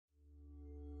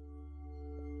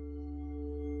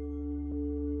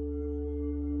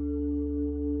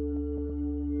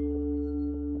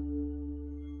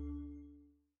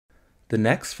The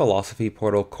next Philosophy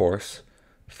Portal course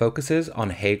focuses on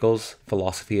Hegel's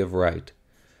philosophy of right,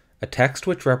 a text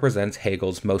which represents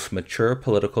Hegel's most mature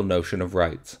political notion of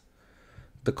rights.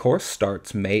 The course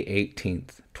starts May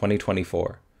 18th,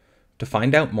 2024. To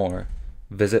find out more,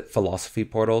 visit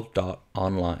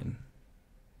philosophyportal.online.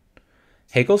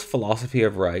 Hegel's philosophy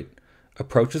of right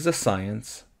approaches a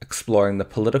science exploring the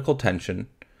political tension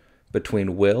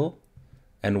between will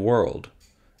and world,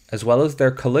 as well as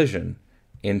their collision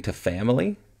into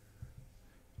family,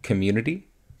 community,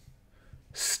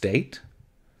 state,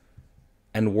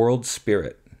 and world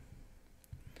spirit.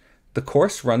 The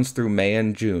course runs through May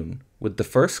and June, with the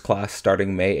first class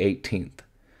starting May 18th.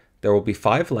 There will be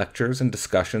 5 lectures and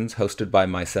discussions hosted by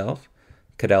myself,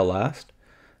 Cadell Last,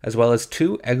 as well as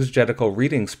 2 exegetical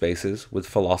reading spaces with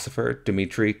philosopher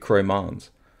Dimitri Kroimans.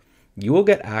 You will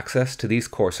get access to these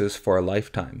courses for a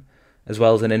lifetime, as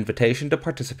well as an invitation to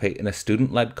participate in a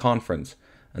student-led conference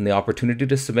and the opportunity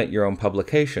to submit your own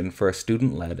publication for a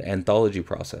student-led anthology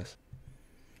process.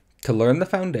 To learn the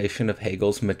foundation of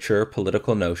Hegel's mature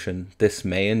political notion this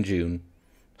May and June,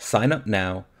 sign up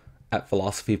now at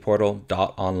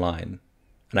philosophyportal.online,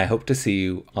 and I hope to see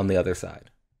you on the other side.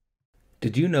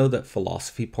 Did you know that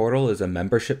Philosophy Portal is a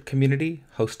membership community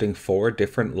hosting 4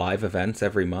 different live events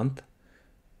every month?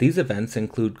 These events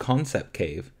include Concept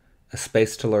Cave, a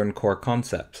space to learn core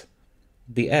concepts;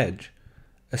 The Edge,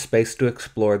 a space to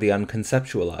explore the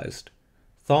unconceptualized;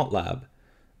 Thought Lab,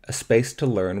 a space to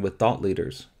learn with thought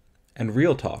leaders; and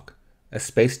Real Talk, a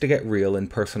space to get real in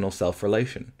personal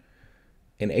self-relation.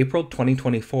 In April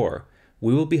 2024,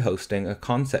 we will be hosting a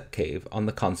Concept Cave on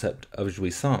the concept of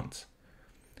jouissance;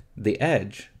 The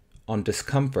Edge on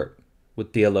discomfort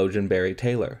with theologian Barry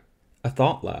Taylor; a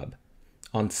Thought Lab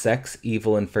on sex,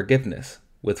 evil, and forgiveness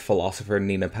with philosopher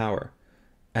Nina Power;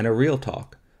 and a Real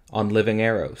Talk on living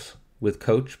eros with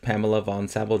coach Pamela von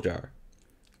Sabeljar.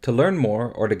 To learn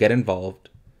more or to get involved,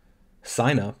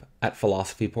 sign up at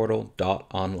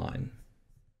philosophyportal.online.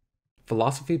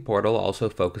 Philosophy Portal also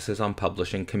focuses on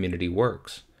publishing community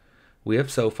works. We have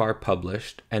so far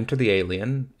published Enter the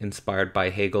Alien, inspired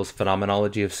by Hegel's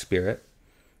Phenomenology of Spirit,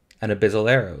 and Abyssal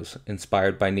Eros,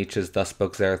 inspired by Nietzsche's Thus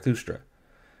Spoke Zarathustra.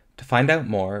 To find out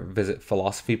more, visit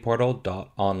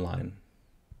philosophyportal.online.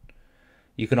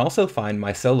 You can also find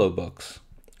my solo books,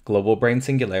 Global Brain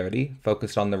Singularity,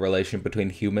 focused on the relation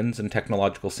between humans and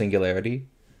technological singularity;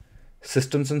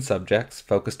 Systems and Subjects,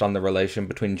 focused on the relation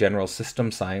between general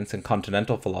system science and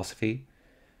continental philosophy;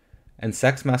 and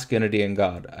Sex, Masculinity, and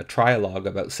God, a trialogue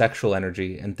about sexual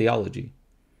energy and theology.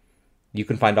 You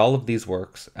can find all of these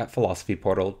works at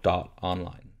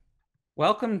philosophyportal.online.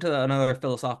 Welcome to another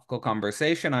philosophical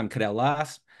conversation. I'm Cadell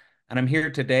Last, and I'm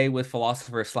here today with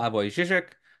philosopher Slavoj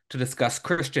Žižek to discuss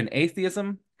Christian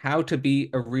atheism, how to be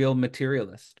a real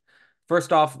materialist.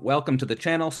 First off, welcome to the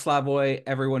channel, Slavoj.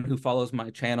 Everyone who follows my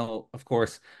channel, of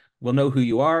course, will know who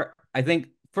you are. I think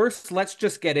first, let's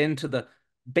just get into the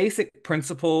basic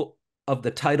principle of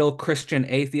the title Christian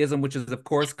atheism, which is, of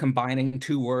course, combining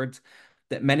 2 words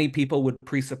that many people would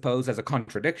presuppose as a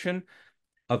contradiction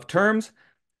of terms,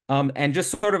 and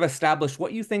just sort of establish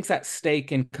what you think's at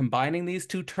stake in combining these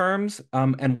 2 terms,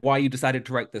 and why you decided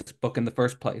to write this book in the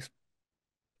first place.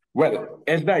 Well,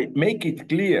 as I make it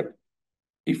clear,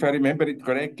 if I remember it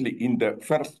correctly, in the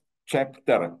first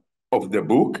chapter of the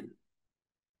book,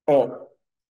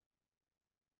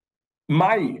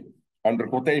 my, under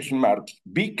quotation marks,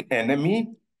 big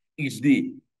enemy is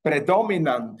the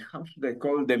predominant, how should I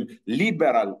call them,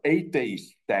 liberal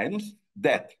atheist stance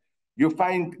that you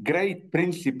find great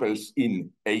principles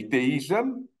in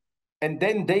atheism, and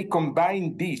then they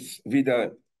combine this with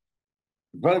a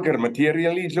vulgar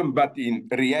materialism, but in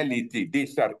reality,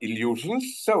 these are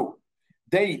illusions. So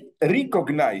they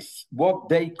recognize what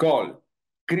they call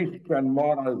Christian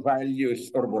moral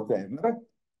values or whatever,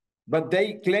 but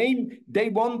they claim they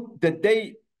want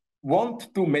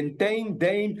to maintain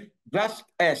them just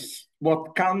as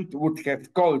what Kant would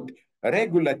have called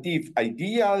regulative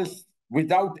ideals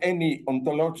without any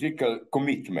ontological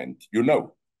commitment.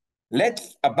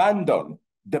 Let's abandon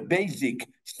the basic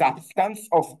substance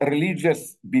of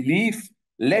religious belief.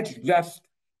 Let's just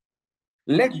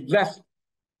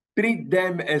treat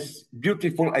them as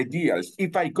beautiful ideals.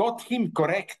 If I got him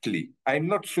correctly, I'm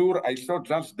not sure I saw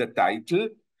just the title,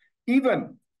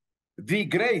 even the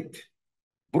great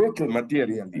brutal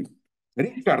materialist,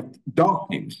 Richard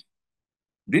Dawkins.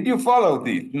 Did you follow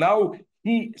this? Now,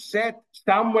 he said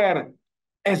somewhere,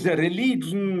 as a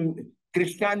religion,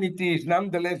 Christianity is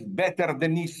nonetheless better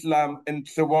than Islam, and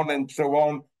so on and so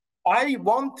on. I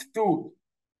want to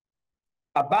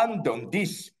abandon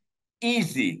this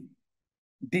easy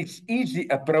this easy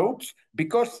approach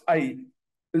because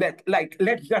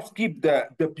let's just keep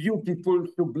the beautiful,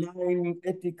 sublime,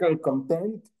 ethical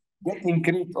content, getting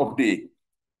rid of the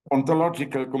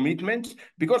ontological commitments,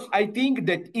 because I think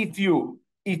that if you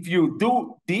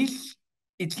do this,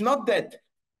 it's not that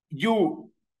you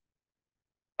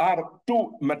are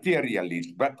too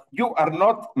materialist, but you are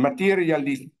not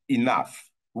materialist enough.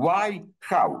 Why?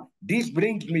 How? This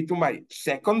brings me to my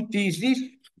second thesis.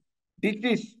 This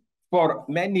is for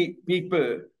many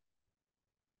people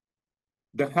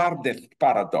the hardest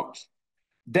paradox,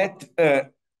 that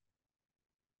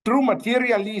true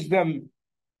materialism,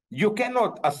 you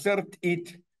cannot assert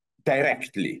it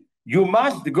directly. You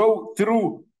must go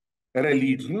through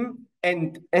religion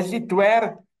and, as it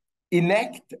were,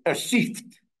 enact a shift,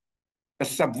 a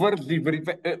subversive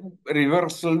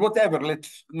reversal, whatever,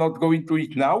 let's not go into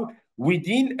it now,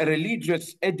 within a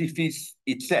religious edifice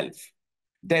itself.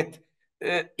 That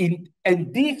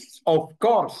and this, of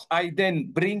course, I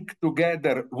then bring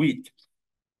together with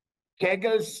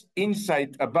Hegel's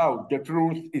insight about the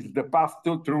truth is the path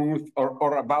to truth,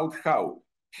 or about how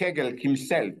Hegel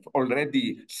himself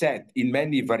already said in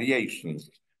many variations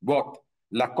what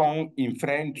Lacan in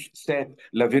French said,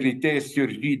 la vérité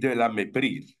surgit de la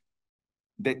méprise.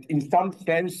 That in some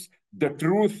sense, the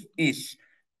truth is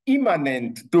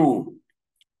immanent to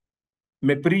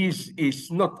méprise,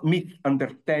 is not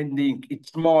misunderstanding,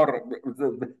 it's more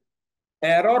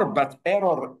error, but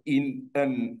error in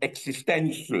an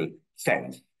existential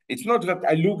sense. It's not that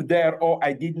I look there, oh,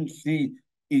 I didn't see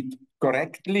it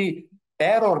correctly.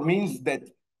 Error means that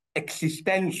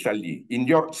existentially, in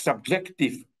your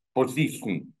subjective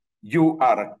position, you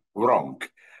are wrong.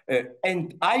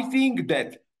 And I think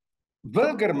that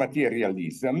vulgar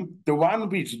materialism, the one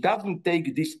which doesn't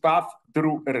take this path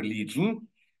through religion,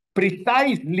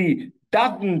 precisely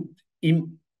doesn't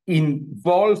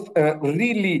involve a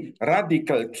really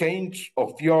radical change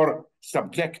of your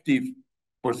subjective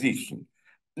position.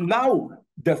 Now,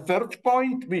 the third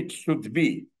point, which should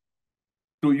be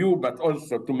to you, but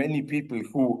also to many people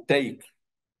who take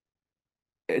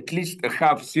at least a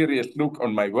half serious look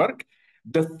on my work,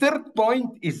 the third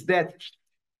point is that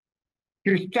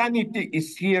Christianity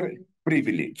is here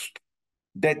privileged.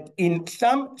 That in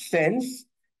some sense,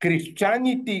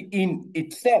 Christianity in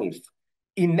itself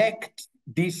enacts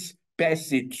this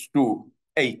passage to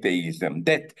atheism,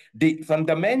 that the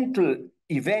fundamental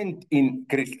event in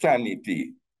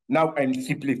Christianity, now I'm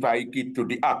simplifying it to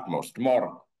the utmost,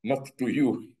 more not to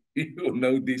you, you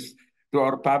know this, to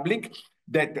our public,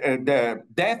 that the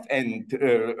death and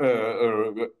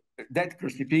death,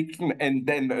 crucifixion, and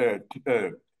then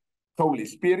Holy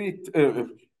Spirit,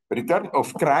 return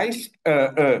of Christ,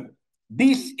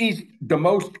 this is the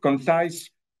most concise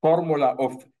formula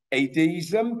of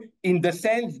atheism, in the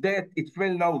sense that it's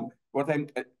well known what I'm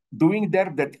doing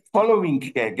there, that following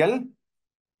Hegel,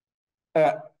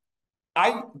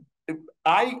 I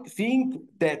think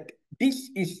that this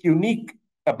is unique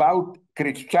about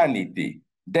Christianity,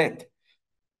 that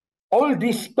all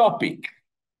this topic,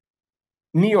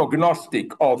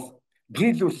 neo-Gnostic, of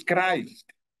Jesus Christ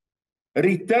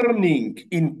returning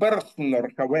in person or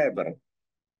however,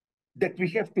 that we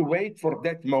have to wait for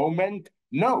that moment.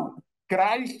 No,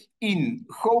 Christ in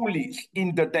holies,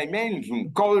 in the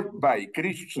dimension called by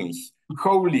Christians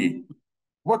holy.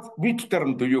 Which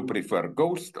term do you prefer,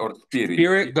 ghost or spirit?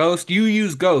 Spirit, ghost. You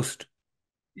use ghost.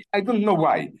 I don't know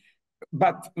why,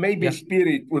 but maybe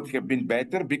spirit would have been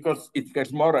better because it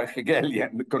has more a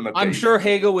Hegelian connotation. I'm sure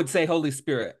Hegel would say Holy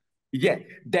Spirit. Yeah,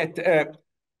 that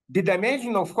the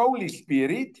dimension of Holy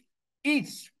Spirit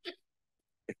is,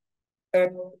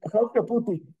 how to put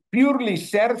it, purely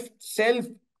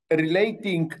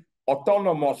self-relating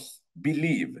autonomous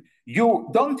belief. You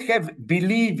don't have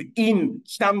belief in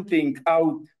something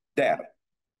out there.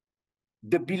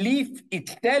 The belief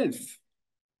itself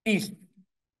is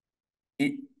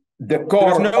the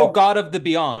core. There's no God of the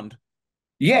beyond.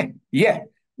 Yeah.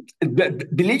 The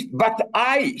belief, but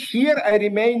I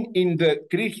remain in the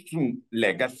Christian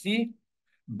legacy,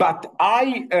 but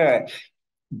I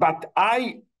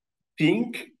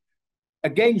think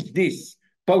against this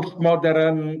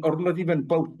postmodern, or not even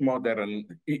postmodern,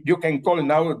 you can call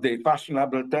now the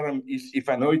fashionable term is, if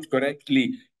I know it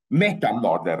correctly,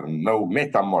 metamodern. No,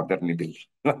 metamodernity is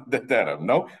not the term,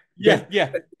 no? Yeah.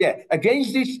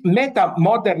 Against this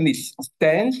metamodernist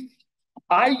stance,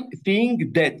 I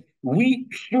think that we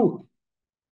should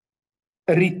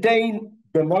retain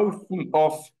the notion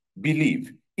of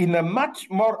belief in a much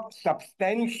more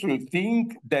substantial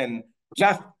thing than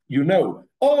just,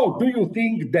 oh, do you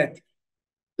think that,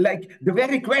 like the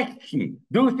very question,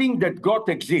 do you think that God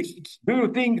exists? Do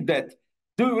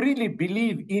do you really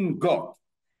believe in God?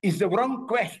 Is the wrong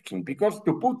question, because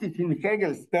to put it in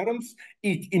Hegel's terms,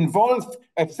 it involves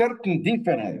a certain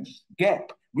difference,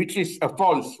 gap, which is a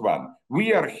false one.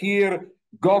 We are here,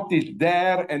 God is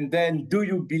there, and then do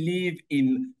you believe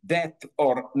in that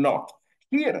or not?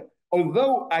 Here,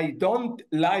 although I don't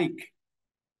like,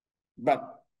 but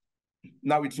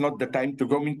now it's not the time to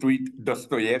go into it,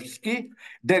 Dostoevsky,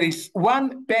 there is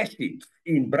one passage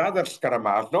in Brothers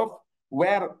Karamazov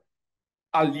where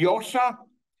Alyosha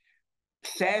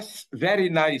says very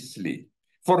nicely,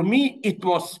 for me, it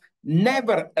was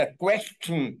never a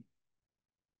question,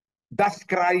 does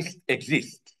Christ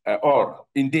exist? Or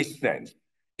in this sense,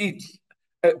 it's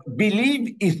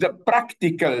belief is the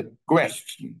practical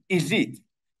question. Is it,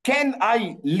 can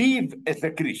I live as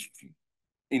a Christian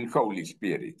in Holy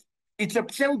Spirit? It's a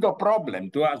pseudo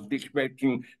problem to ask this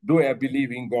question, do I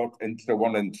believe in God, and so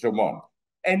on and so on.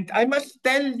 And I must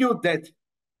tell you that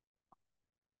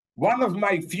one of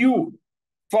my few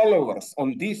followers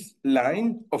on this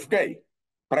line, okay,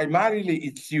 primarily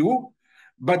it's you,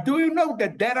 but do you know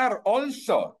that there are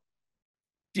also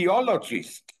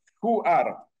theologists who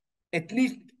are at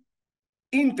least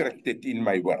interested in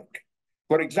my work?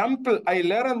 For example, I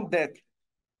learned that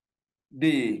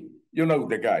you know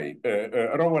the guy,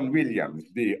 Rowan Williams,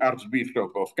 the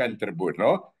Archbishop of Canterbury,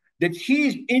 no? That he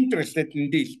is interested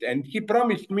in this, and he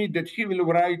promised me that he will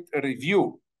write a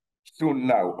review soon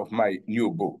now of my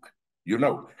new book, you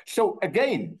know. So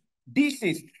again, this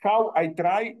is how I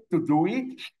try to do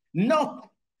it, not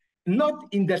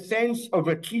in the sense of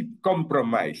a cheap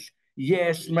compromise.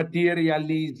 Yes,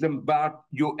 materialism, but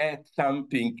you add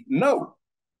something. No.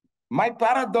 My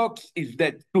paradox is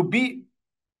that to be,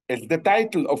 as the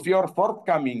title of your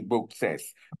forthcoming book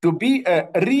says, to be a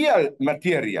real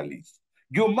materialist,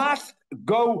 you must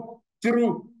go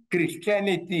through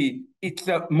Christianity. It's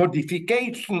a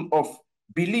modification of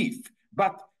belief,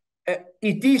 but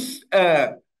it is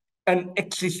an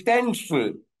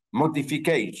existential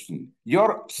modification.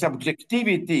 Your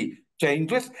subjectivity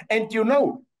changes, and you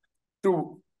know,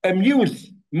 to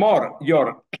amuse more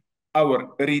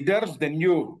our readers than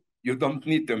you don't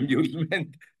need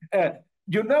amusement.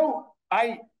 You know,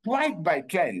 I quite by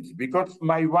chance, because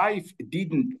my wife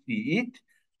didn't see it.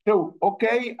 So,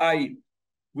 okay,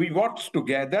 we watched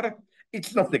together.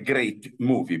 It's not a great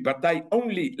movie, but I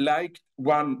only liked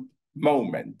one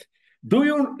moment. Do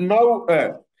you know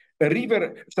a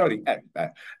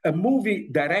movie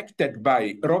directed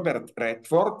by Robert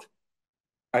Redford?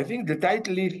 I think the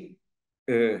title is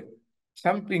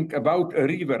something about a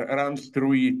river runs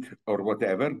through it or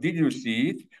whatever. Did you see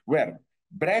it? Where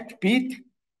Brad Pitt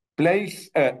plays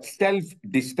a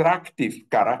self-destructive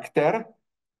character.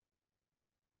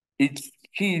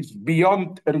 He's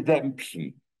beyond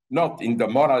redemption, not in the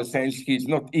moral sense, he's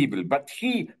not evil, but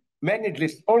he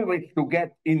manages always to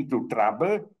get into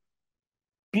trouble.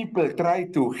 People try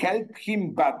to help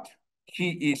him, but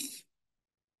he is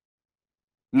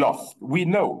lost. We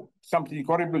know something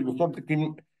horrible will happen to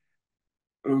him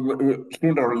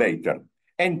sooner or later.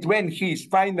 And when he is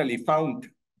finally found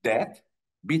dead,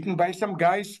 beaten by some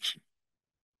guys,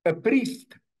 a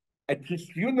priest at his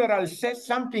funeral says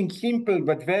something simple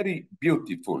but very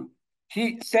beautiful.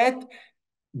 He said,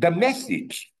 the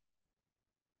message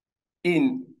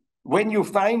in when you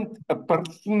find a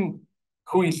person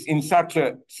who is in such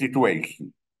a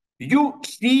situation, you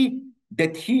see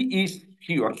that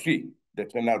he or she,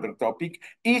 that's another topic,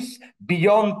 is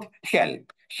beyond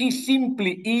help. He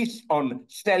simply is on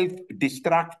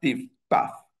self-destructive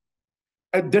path.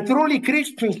 The truly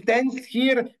Christian stance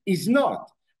here is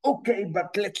not, okay,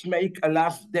 but let's make a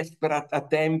last desperate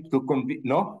attempt to convince.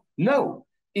 No.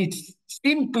 It's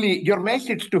simply, your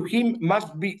message to him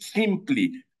must be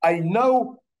simply, I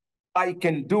know I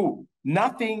can do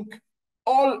nothing.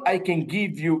 All I can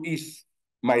give you is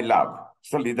my love,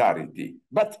 solidarity,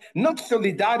 but not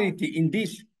solidarity in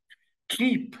this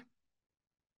cheap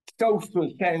social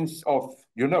sense of,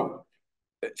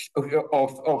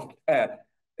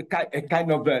 a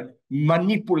kind of a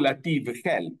manipulative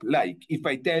help. Like, if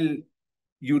I tell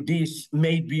you this,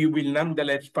 maybe you will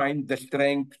nonetheless find the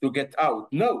strength to get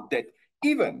out. No, that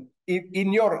even if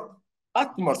in your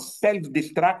utmost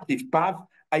self-destructive path,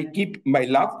 I keep my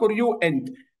love for you. And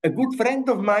a good friend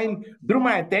of mine drew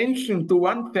my attention to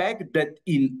one fact that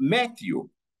in Matthew,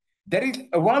 there is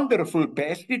a wonderful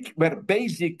passage where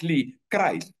basically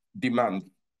Christ demands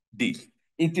this.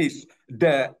 It is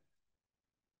the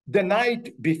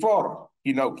night before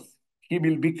he knows he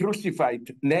will be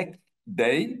crucified next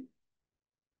day.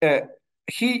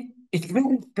 It's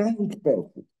very strange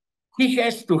person. He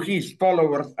has to his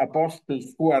followers,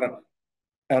 apostles who are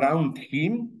around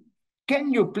him,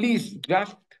 can you please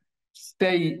just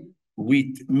stay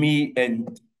with me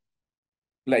and,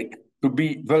 like, to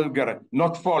be vulgar,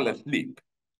 not fall asleep?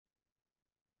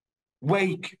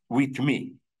 Wake with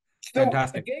me. So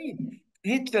Fantastic. again,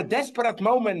 it's a desperate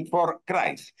moment for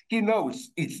Christ. He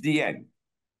knows it's the end.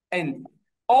 And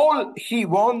all he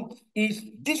wants is,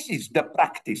 this is the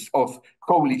practice of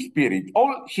Holy Spirit.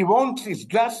 All he wants is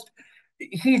just,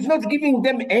 he's not giving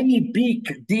them any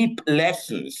big, deep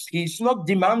lessons. He's not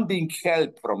demanding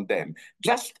help from them.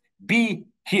 Just be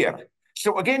here.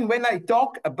 So again, when I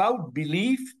talk about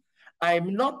belief,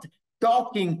 I'm not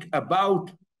talking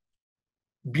about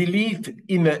belief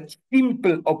in a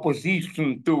simple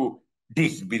opposition to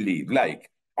disbelief. Like,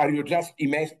 are you just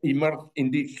immersed in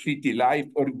this city life,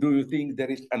 or do you think there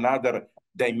is another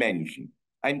dimension?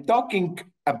 I'm talking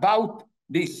about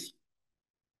this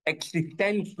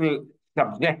existential,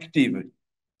 subjective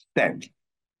stance.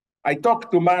 I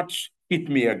talk too much, hit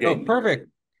me Oh, again. perfect.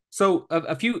 So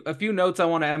a few notes I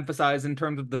want to emphasize in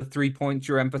terms of the 3 points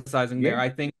you're emphasizing Yeah, there. I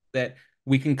think that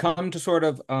we can come to sort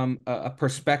of a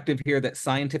perspective here that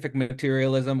scientific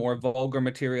materialism or vulgar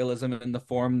materialism in the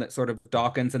form that sort of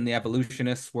Dawkins and the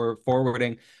evolutionists were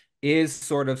forwarding is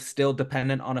sort of still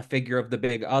dependent on a figure of the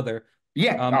big other.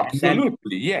 yeah, And then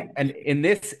absolutely, yeah. and in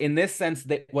this sense,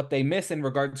 that what they miss in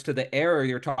regards to the error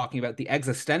you're talking about, the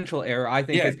existential error, I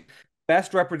think Yeah, is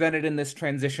best represented in this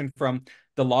transition from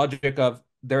the logic of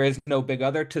there is no big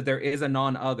other to there is a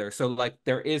non-other. So like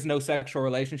there is no sexual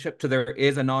relationship to there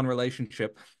is a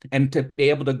non-relationship. And to be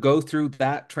able to go through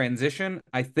that transition,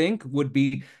 I think would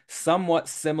be somewhat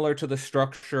similar to the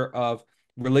structure of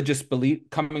religious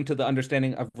belief, coming to the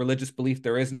understanding of religious belief,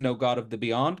 there is no God of the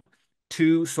beyond,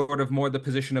 to sort of more the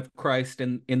position of Christ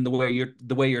in the way you're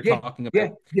yeah, talking yeah,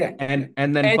 about. yeah. And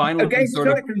then And finally again, sort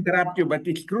of sorry to interrupt you, but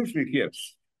it's crucial here.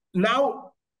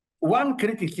 Now, one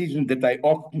criticism that I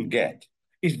often get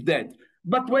is that,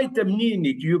 but wait a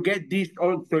minute, you get this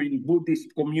also in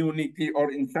Buddhist community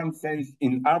or in some sense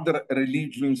in other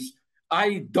religions.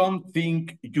 I don't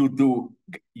think you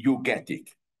get it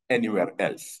anywhere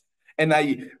else. And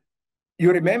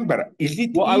you remember, is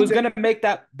it well, I was either, going to make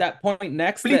that point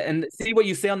next, please, that and see what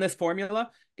you say on this formula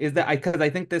is that because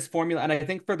I think this formula, and I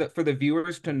think for the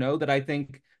viewers to know that I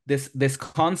think this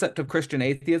concept of Christian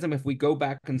atheism, if we go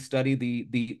back and study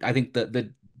the I think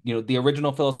the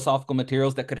original philosophical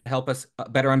materials that could help us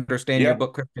better understand your yeah,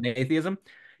 book Christian Atheism,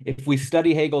 if we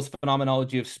study Hegel's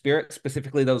phenomenology of spirit,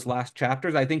 specifically those last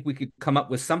chapters, I think we could come up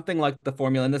with something like the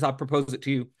formula, and this I'll propose it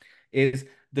to you, is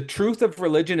the truth of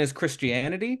religion is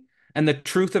Christianity and the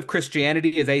truth of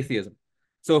Christianity is atheism.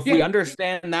 So if we yeah,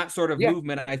 understand that sort of yeah.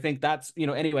 movement, I think that's,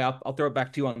 anyway, I'll throw it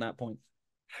back to you on that point.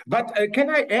 But can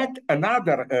I add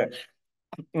another?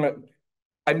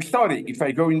 I'm sorry if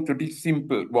I go into these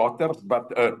simple waters,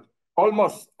 but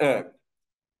almost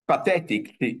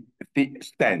pathetic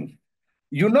stand.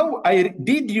 You know,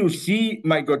 did you see?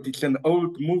 My God, it's an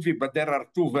old movie, but there are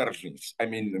two versions. I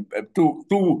mean,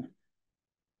 two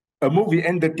a movie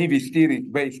and a TV series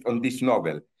based on this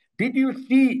novel. Did you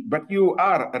see? But you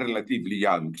are relatively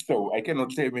young, so I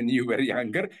cannot say when you were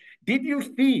younger. Did you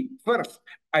see first?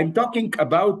 I'm talking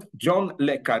about John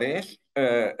Le Carre's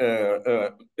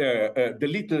The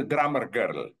Little Drummer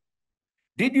Girl.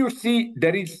 Did you see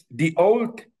there is the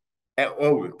old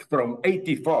from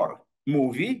 '84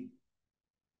 movie,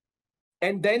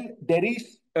 and then there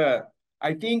is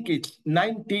I think it's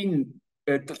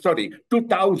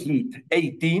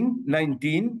 2018,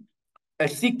 19, a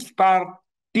six-part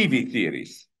TV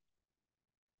series.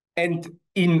 And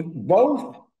in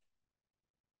both,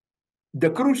 the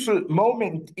crucial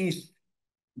moment is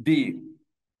the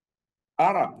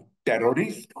Arab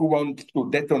terrorist who wants to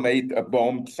detonate a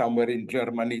bomb somewhere in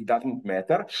Germany, doesn't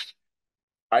matter.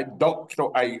 I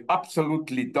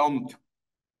absolutely don't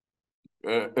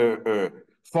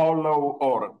follow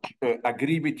or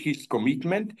agree with his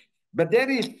commitment. But there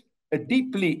is a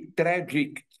deeply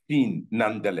tragic scene,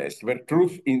 nonetheless, where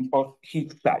truth is on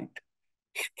his side.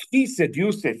 She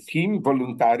seduces him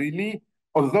voluntarily,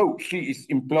 although she is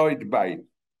employed by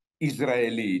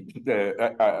Israeli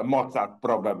Mossad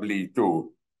probably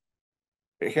to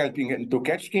helping him to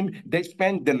catch him. They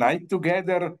spend the night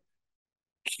together.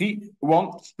 She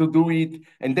wants to do it.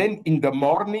 And then in the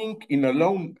morning, in a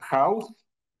lone house,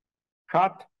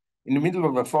 hut in the middle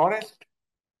of a forest,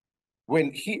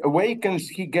 when he awakens,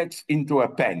 he gets into a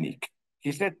panic.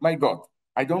 He said, my God,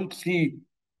 I don't see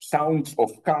sounds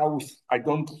of cows. I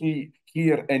don't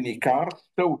hear any cars.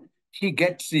 So he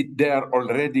gets it there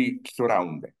already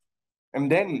surrounded.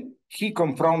 And then he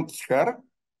confronts her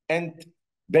and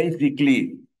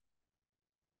basically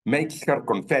makes her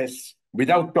confess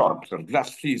without torture.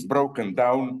 Just she is broken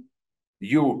down.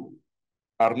 you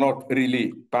are not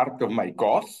really part of my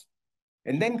cause.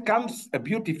 And then comes a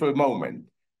beautiful moment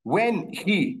when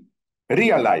he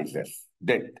realizes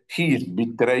that he is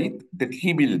betrayed, that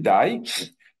he will die.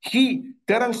 He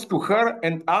turns to her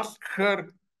and asks her,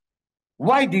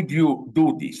 why did you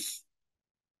do this?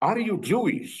 Are you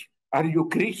Jewish? Are you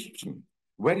Christian?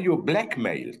 Were you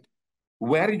blackmailed?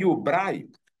 Were you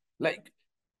bribed? Like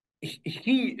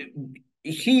he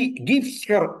gives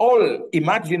her all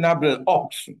imaginable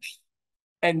options.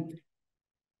 And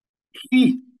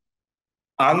he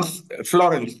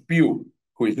Florence Pugh,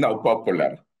 who is now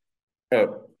popular, uh,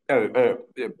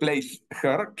 plays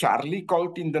her, Charlie,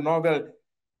 called in the novel.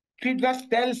 She just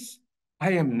tells,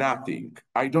 I am nothing.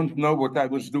 I don't know what I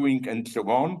was doing, and so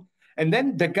on. And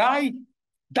then the guy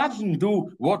doesn't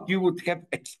do what you would have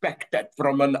expected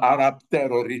from an Arab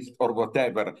terrorist or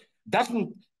whatever,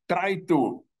 doesn't try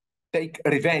to take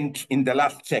revenge in the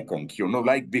last second,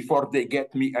 like before they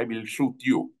get me, I will shoot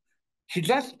you. He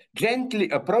just gently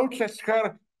approaches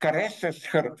her, caresses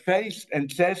her face, and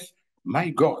says, my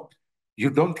God, you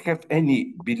don't have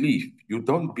any belief. You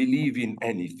don't believe in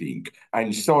anything.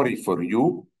 I'm sorry for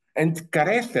you. And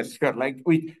caresses her like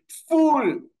with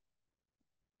full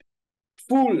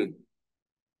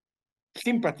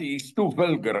sympathy is too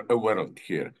vulgar a word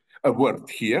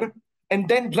here. And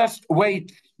then just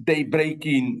wait, they break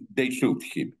in, they shoot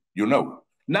him.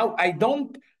 Now, I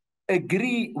don't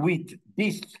agree with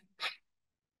this.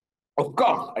 Of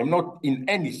course, I'm not in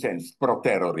any sense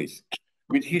pro-terrorist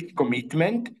with his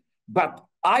commitment, but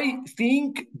I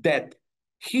think that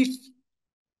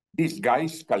this guy,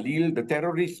 Khalil, the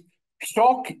terrorist,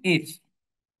 shock is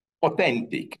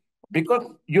authentic because,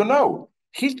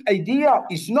 his idea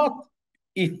is not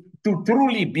if to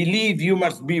truly believe you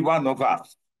must be one of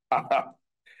us,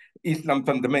 Islam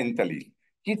fundamentalist.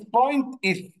 His point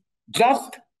is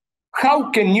just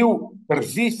how can you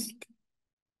persist?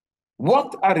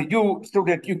 What are you so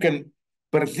that you can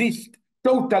persist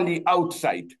totally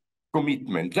outside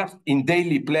commitment, just in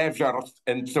daily pleasures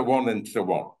and so on and so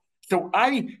on? So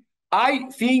I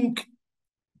think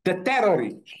the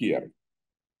terrorists here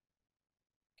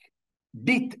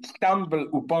did stumble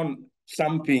upon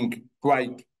something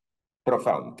quite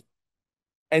profound.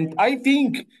 And I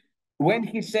think when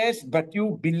he says, but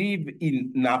you believe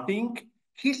in nothing,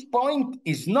 his point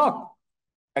is not,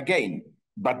 again,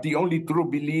 but the only true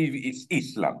belief is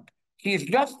Islam. He is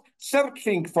just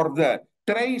searching for the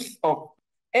trace of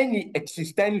any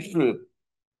existential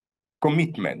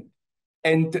commitment.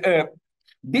 And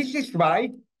this is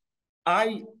why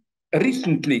I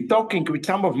recently, talking with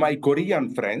some of my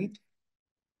Korean friends,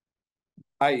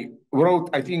 I wrote,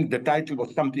 I think the title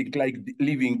was something like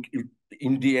Living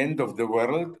in the End of the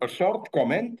World, a short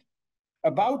comment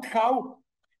about how,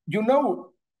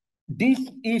 this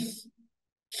is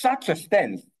such a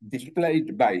stance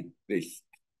displayed by this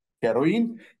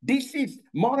heroine. This is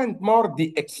more and more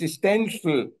the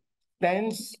existential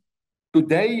stance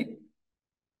today,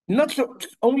 not so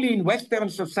only in Western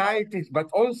societies, but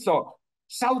also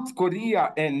South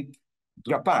Korea and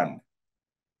Japan.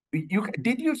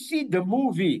 Did you see the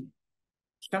movie,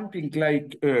 something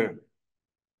like,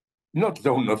 not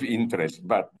Zone of Interest,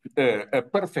 but A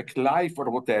Perfect Life or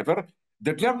whatever?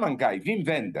 The German guy, Wim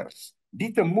Wenders,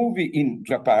 did a movie in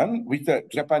Japan with a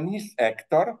Japanese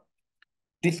actor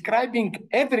describing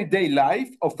everyday life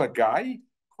of a guy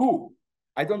who,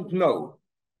 I don't know,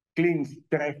 cleans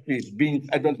trashes, bins,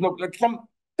 I don't know, like some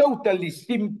totally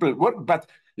simple work, but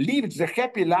lives a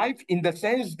happy life in the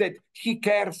sense that he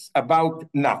cares about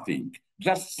nothing,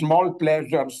 just small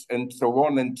pleasures and so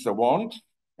on and so on.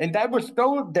 And I was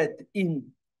told that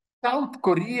in South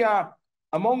Korea,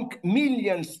 among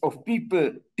millions of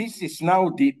people, this is now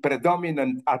the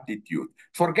predominant attitude.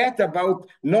 Forget about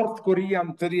North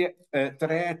Korean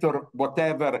threat or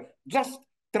whatever. Just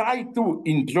try to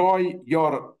enjoy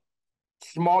your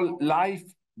small life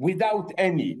without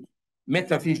any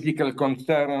metaphysical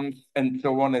concerns and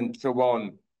so on and so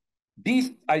on.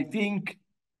 This, I think,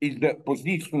 is the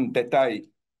position that I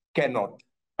cannot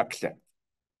accept.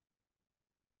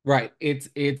 Right.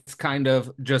 It's kind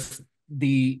of just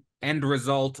the end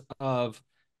result of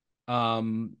a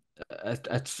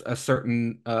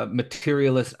certain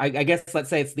materialist. I guess let's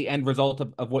say it's the end result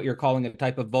of what you're calling a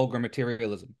type of vulgar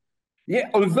materialism. Yeah,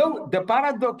 although the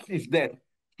paradox is that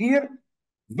here,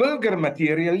 vulgar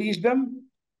materialism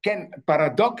can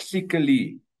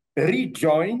paradoxically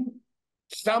rejoin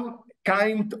some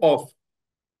kind of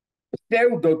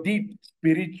pseudo-deep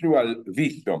spiritual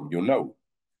wisdom.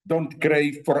 Don't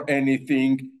crave for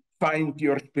anything, find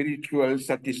your spiritual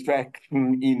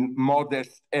satisfaction in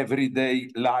modest everyday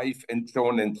life and so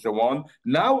on and so on.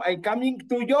 Now I'm coming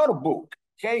to your book.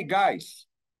 Hey guys,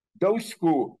 those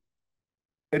who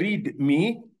read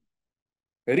me,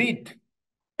 read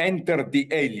Enter the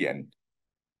Alien.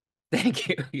 Thank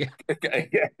you. Yeah.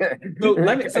 So on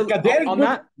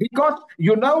that, because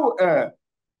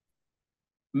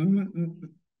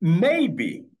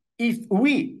maybe if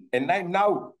we, and I'm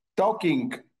now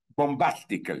talking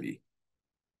bombastically,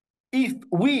 if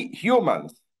we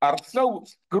humans are so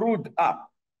screwed up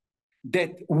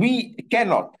that we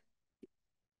cannot,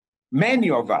 many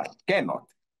of us cannot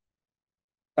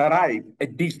arrive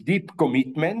at this deep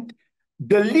commitment,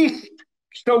 the least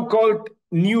so-called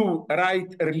new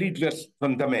right religious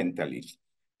fundamentalists,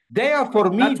 they are for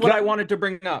me. That's what I wanted to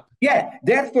bring up. Yeah,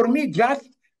 they're for me just,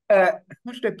 how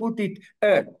should I put it,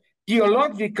 a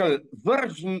theological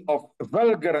version of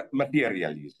vulgar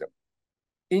materialism.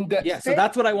 So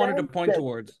that's what I wanted to point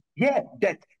towards. Yeah,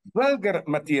 that vulgar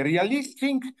materialist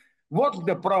thinks, what's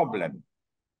the problem?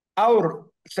 Our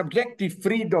subjective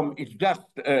freedom is just,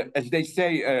 as they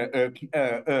say,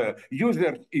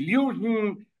 user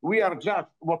illusion. We are just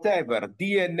whatever,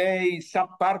 DNA,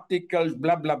 subparticles,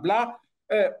 blah, blah, blah.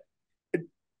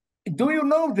 Do you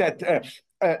know that,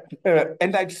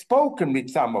 and I've spoken with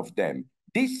some of them,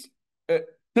 these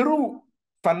true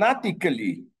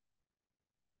fundamentalist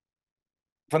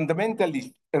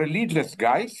religious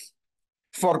guys,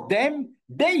 for them,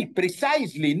 they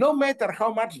precisely, no matter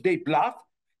how much they bluff,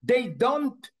 they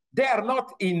are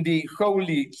not in the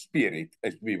Holy Spirit,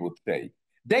 as we would say.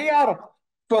 They are,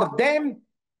 for them,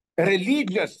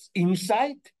 religious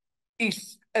insight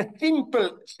is a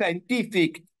simple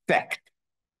scientific fact.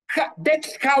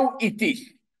 That's how it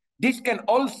is. This can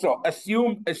also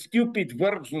assume a stupid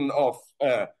version of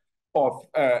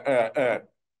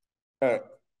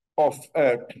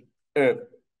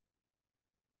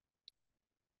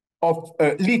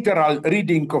literal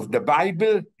reading of the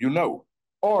Bible,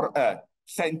 or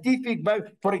scientific Bible.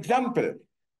 For example,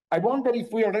 I wonder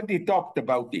if we already talked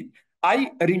about it.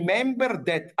 I remember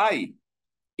that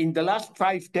in the last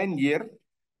 5-10 years,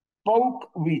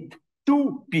 spoke with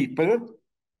two people.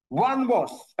 One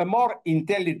was a more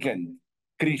intelligent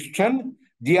Christian.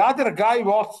 The other guy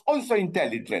was also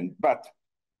intelligent, but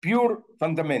pure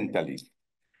fundamentalist.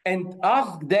 And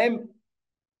asked them,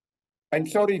 I'm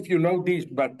sorry if you know this,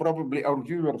 but probably our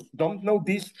viewers don't know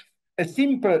this, a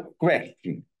simple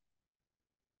question.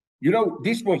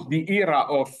 This was the era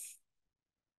of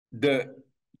the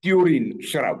Turin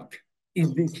shroud.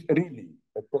 Is this really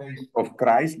a trace of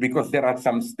Christ? Because there are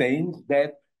some stains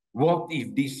that, what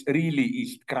if this really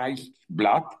is Christ's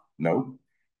blood? No.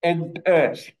 And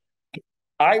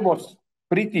I was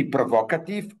pretty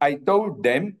provocative. I told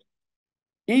them,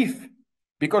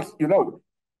 because,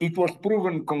 it was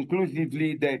proven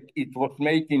conclusively that it was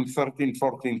made in 13th,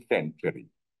 14th century.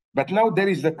 But now there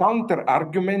is a counter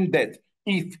argument that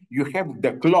if you have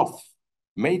the cloth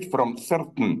made from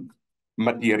certain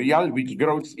material which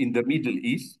grows in the Middle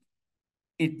East,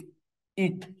 it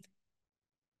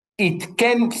is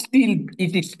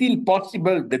still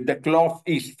possible that the cloth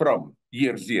is from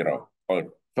year 0 or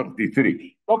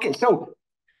 33. Okay, so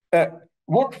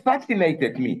what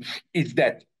fascinated me is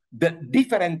that the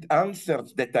different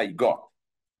answers that I got,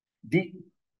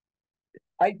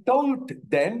 I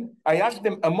asked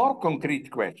them a more concrete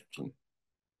question.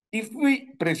 If we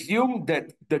presume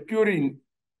that the Turin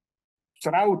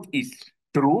shroud is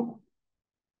true,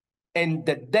 and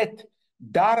that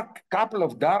couple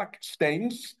of dark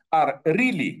stains are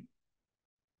really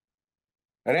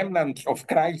remnants of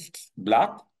Christ's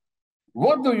blood,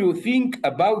 what do you think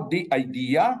about the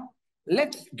idea?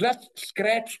 Let's just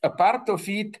scratch a part of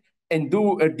it and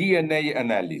do a DNA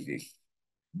analysis.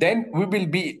 Then we will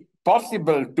be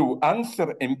possible to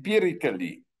answer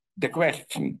empirically the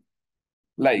question,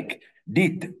 like,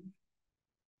 did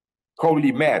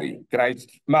Holy Mary,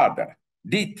 Christ's mother,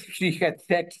 did she have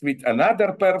sex with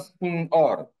another person,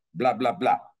 or blah, blah,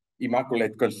 blah,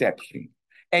 Immaculate Conception?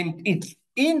 And it's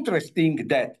interesting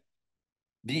that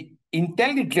the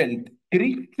intelligent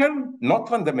Christian, not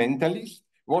fundamentalist,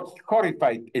 was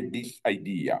horrified at this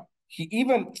idea. He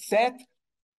even said,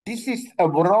 this is a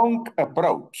wrong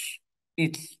approach.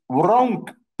 It's wrong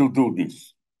to do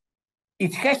this.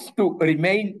 It has to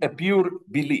remain a pure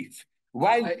belief.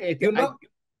 While, just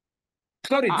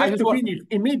to finish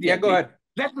immediately. Yeah, go ahead.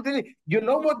 Just to tell you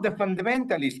know what the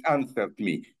fundamentalist answered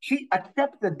me? She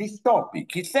accepted this topic.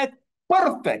 He said,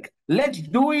 perfect, let's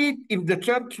do it if the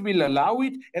church will allow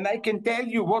it. And I can tell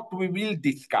you what we will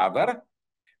discover,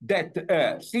 that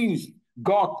since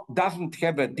God doesn't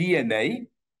have a DNA,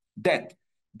 that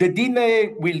the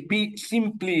DNA will be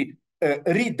simply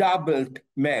redoubled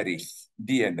Mary's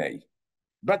DNA.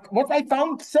 But what I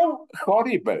found so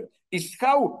horrible is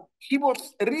how he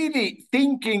was really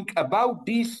thinking about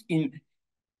this he,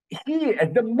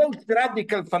 as the most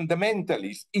radical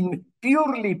fundamentalist, in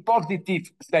purely positive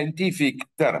scientific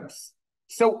terms.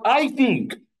 So I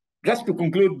think, just to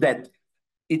conclude, that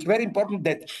it's very important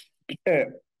that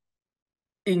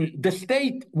in the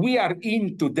state we are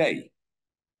in today,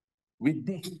 with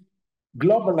this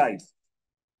globalized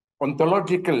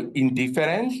ontological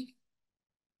indifference,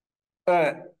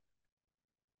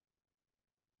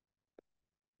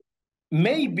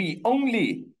 maybe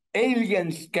only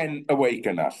aliens can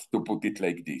awaken us, to put it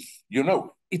like this. You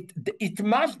know, it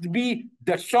must be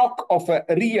the shock of a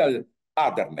real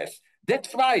otherness.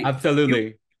 That's why Absolutely.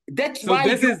 you, that's So why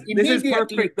you this is immediately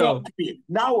perfect though. got me.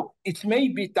 Now it's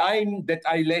maybe time that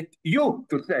I let you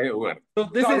to say a word. So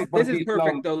Sorry for this is this perfect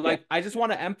long. though. Yeah. Like I just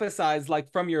want to emphasize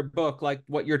like from your book, like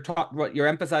what you're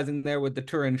emphasizing there with the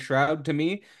Turin Shroud to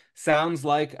me sounds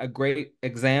like a great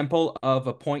example of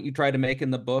a point you try to make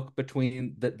in the book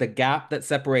between the gap that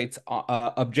separates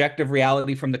objective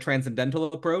reality from the transcendental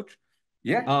approach.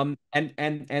 Yeah.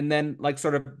 And then like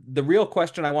sort of the real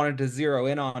question I wanted to zero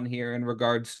in on here in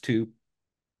regards to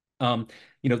um,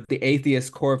 the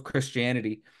atheist core of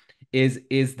Christianity is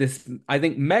this, I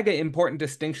think, mega important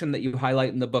distinction that you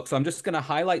highlight in the book. So I'm just going to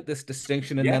highlight this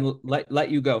distinction and Yeah. then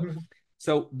let you go.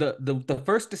 So the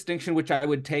first distinction, which I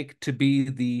would take to be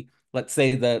the, let's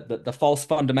say, the false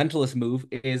fundamentalist move,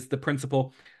 is the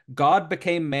principle God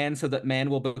became man so that man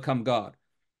will become God.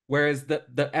 Whereas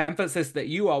the emphasis that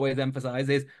you always emphasize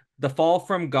is the fall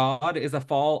from God is a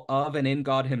fall of and in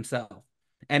God himself.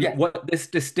 And Yeah. what this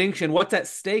distinction, what's at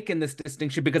stake in this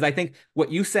distinction? Because I think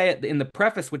what you say in the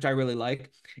preface, which I really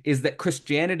like, is that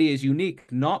Christianity is unique,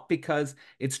 not because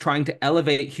it's trying to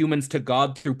elevate humans to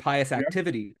God through pious Yeah.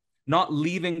 activity, not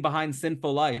leaving behind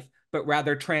sinful life, but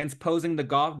rather transposing the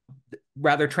gap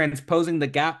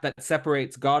that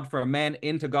separates God from man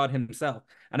into God himself.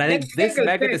 And I That's think this Hegel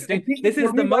mega says, and distinct, this is this for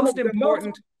is the me one of most the most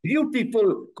important.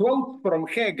 beautiful quotes from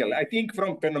Hegel, I think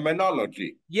from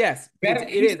Phenomenology, Yes, where it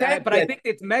he is. said But I that, think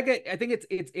it's mega. I think it's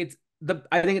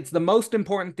the most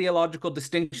important theological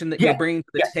distinction that you're yes, bringing to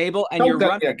the yes, table, and you're totally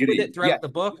running with agree, it throughout yes. the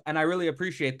book, and I really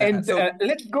appreciate that. And So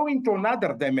let's go into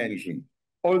another dimension.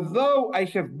 Although I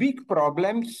have big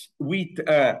problems with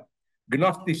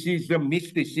Gnosticism,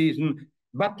 mysticism,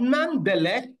 but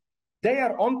nonetheless, they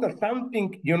are onto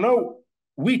something, you know,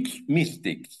 which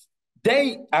mystics?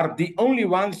 They are the only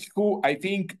ones who I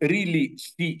think really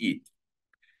see it.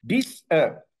 This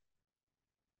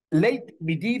late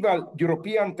medieval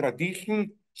European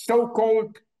tradition,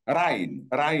 so-called Rhine,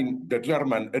 the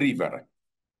German river,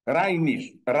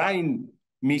 Rhine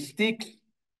mystics,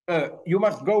 you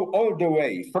must go all the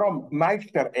way from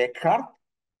Meister Eckhart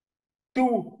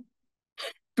to,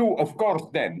 of course,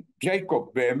 then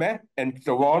Jacob Böhme and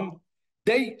so on.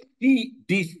 They see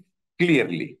this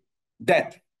clearly,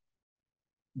 that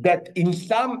in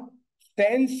some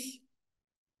sense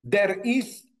there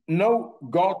is no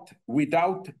God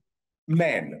without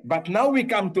man. But now we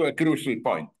come to a crucial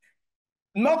point.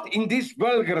 Not in this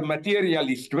vulgar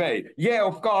materialist way. Yeah,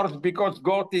 of course, because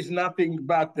God is nothing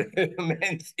but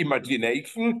man's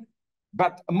imagination,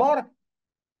 but more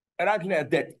rather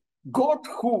that God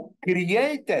who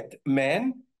created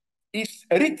man is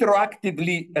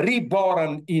retroactively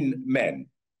reborn in man.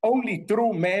 Only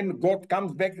through man God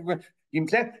comes back to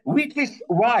himself, which is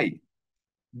why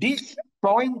this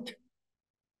point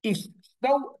is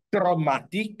so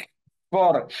traumatic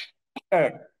for uh,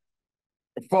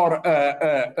 for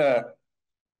uh, uh,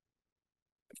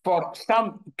 for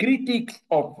some critics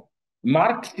of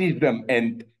Marxism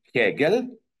and Hegel.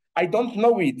 I don't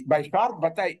know it by heart,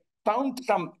 but I found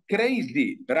some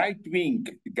crazy right-wing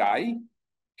guy,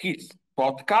 his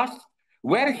podcast,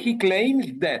 where he claims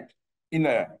that in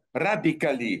a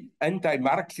radically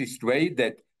anti-Marxist way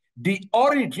that the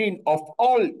origin of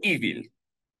all evil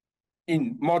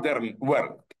in modern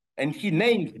world, and he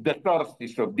names the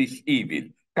sources of this evil,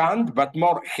 Kant, but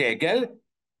more Hegel,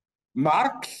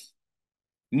 Marx,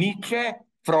 Nietzsche,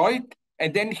 Freud,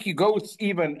 and then he goes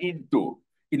even into,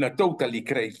 in a totally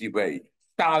crazy way,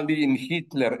 Stalin,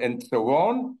 Hitler, and so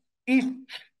on, is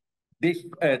this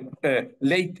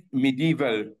late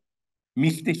medieval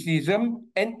mysticism,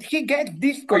 and he gets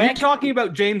this are you correct. talking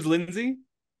about James Lindsay?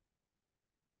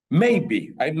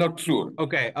 Maybe, I'm not sure.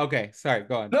 Okay. Sorry,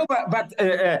 go on. No,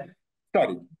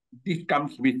 sorry, this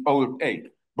comes with old age.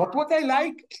 But what I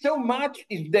like so much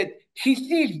is that he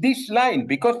sees this line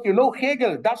because, you know,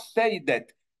 Hegel does say that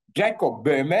Jacob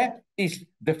Böhme is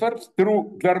the first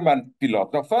true German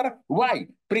philosopher. Why?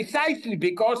 Precisely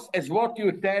because, as what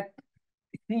you said,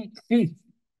 he sees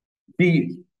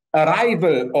the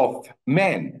arrival of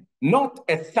man not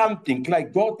as something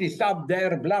like God is up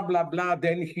there, blah, blah, blah,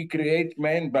 then he creates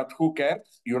man, but who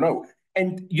cares, you know?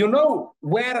 And you know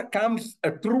where comes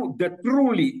the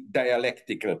truly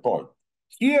dialectical point.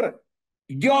 Here,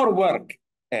 your work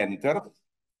enters.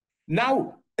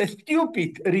 Now, a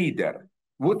stupid reader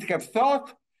would have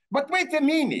thought, but wait a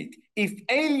minute, if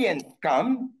aliens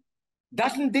come,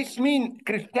 doesn't this mean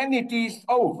Christianity is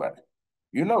over?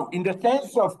 You know, in the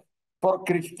sense of, for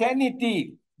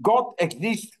Christianity, God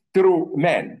exists through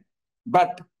man.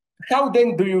 But how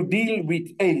then do you deal with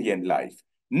alien life?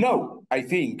 No, I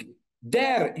think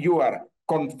there you are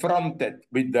confronted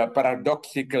with the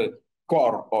paradoxical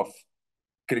core of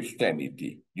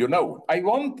Christianity. You know, I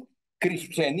want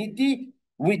Christianity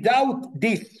without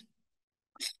this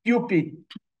stupid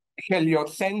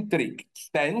heliocentric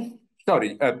stance,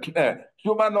 sorry,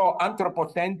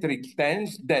 humano-anthropocentric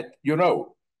stance that, you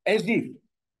know, as if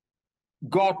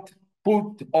God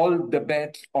put all the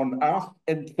bets on us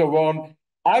and so on.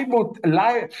 I would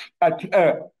like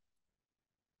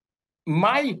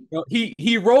my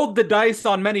He rolled the dice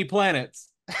on many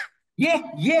planets. yeah.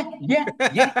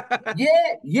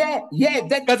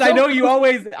 That's Because so I know you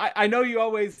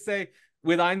always say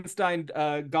with Einstein,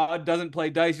 God doesn't play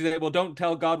dice. You say, well, don't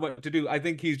tell God what to do. I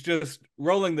think he's just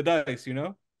rolling the dice, you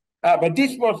know? but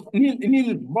this was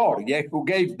Neil Bohr, yeah, who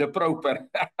gave the proper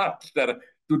answer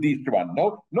to this one.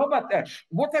 No, but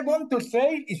what I want to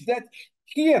say is that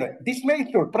here, this may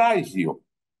surprise you.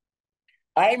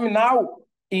 I'm now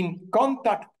in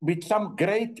contact with some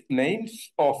great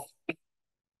names of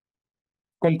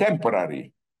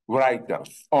contemporary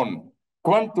writers on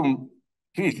quantum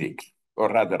physics, or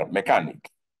rather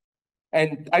mechanics.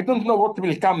 And I don't know what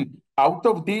will come out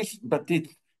of this, but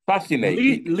it's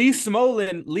fascinating. Lee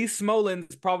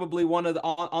Smolin's probably one of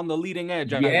on the leading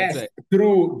edge, I would Yes, say.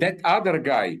 through that other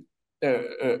guy,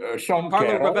 Sean Carlo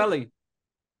Carroll. Rovelli.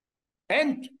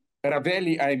 And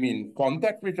Ravelli, I'm in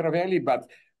contact with Ravelli, but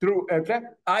through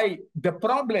the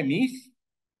problem is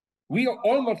we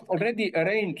almost already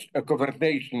arranged a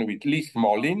conversation with Lee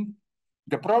Smolin.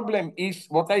 The problem is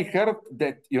what I heard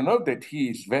that, you know, that he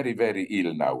is very, very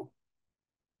ill now.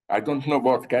 I don't know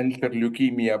what, cancer,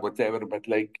 leukemia, whatever, but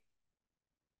like,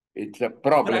 it's a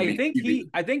problem. But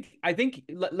I think,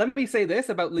 let me say this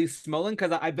about Lee Smolin,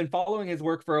 because I've been following his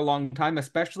work for a long time,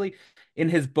 especially in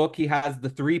his book. He has the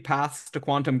 3 paths to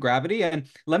quantum gravity. And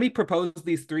let me propose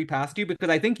these 3 paths to you, because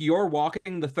I think you're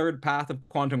walking the third path of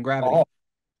quantum gravity. Oh.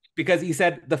 Because he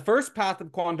said the first path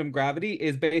of quantum gravity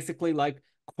is basically like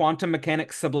quantum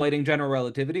mechanics sublating general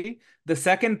relativity. The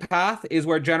second path is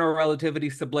where general relativity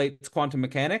sublates quantum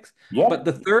mechanics. Yeah. But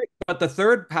the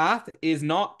third path is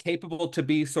not capable to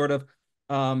be sort of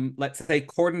let's say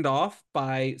cordoned off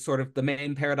by sort of the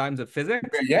main paradigms of physics,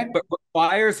 Yeah. but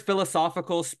requires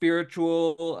philosophical,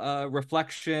 spiritual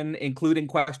reflection, including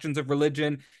questions of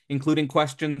religion, including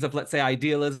questions of, let's say,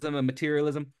 idealism and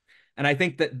materialism. And I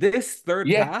think that this third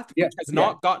path, which has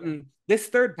not gotten this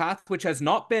third path, which has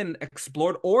not been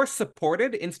explored or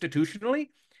supported institutionally,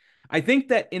 I think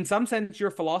that in some sense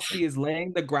your philosophy is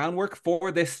laying the groundwork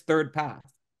for this third path.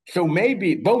 So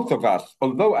maybe both of us,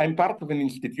 although I'm part of an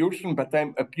institution, but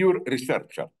I'm a pure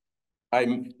researcher.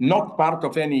 I'm not part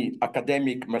of any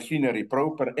academic machinery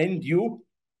proper. And you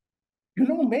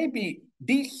know, maybe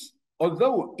this,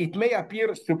 although it may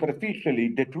appear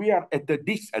superficially that we are at a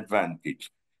disadvantage,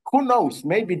 who knows,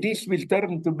 maybe this will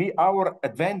turn to be our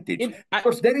advantage.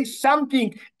 Because there is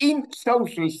something in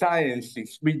social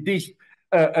sciences with this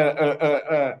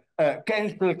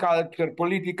cancel culture,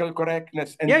 political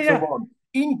correctness, and so on.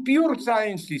 In pure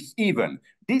sciences even,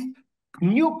 this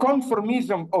new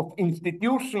conformism of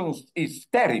institutions is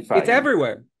terrifying. It's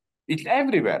everywhere. It's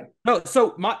everywhere. No,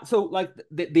 so like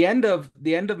the end of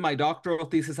my doctoral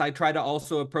thesis, I try to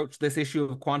also approach this issue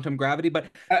of quantum gravity. But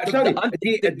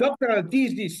the doctoral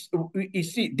thesis, you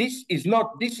see, this is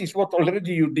what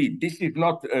already you did. This is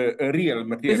not a real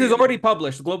material. This is already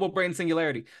published, Global Brain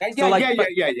Singularity.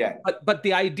 But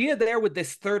the idea there with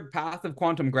this third path of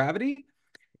quantum gravity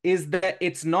is that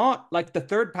it's not like the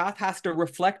third path has to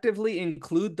reflectively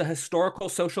include the historical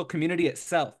social community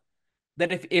itself.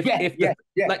 That if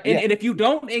if you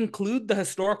don't include the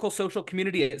historical social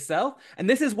community itself, and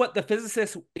this is what the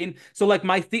physicists so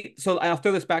I'll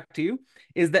throw this back to you,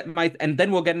 is that and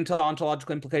then we'll get into the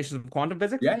ontological implications of quantum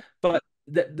physics. But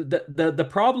the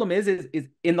problem is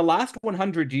in the last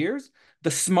 100 years,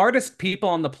 the smartest people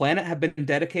on the planet have been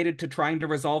dedicated to trying to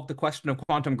resolve the question of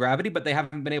quantum gravity, but they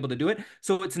haven't been able to do it.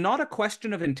 So it's not a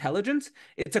question of intelligence,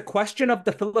 it's a question of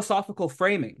the philosophical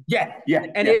framing. And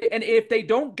if they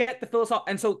don't get the philosophy,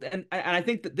 and I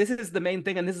think that this is the main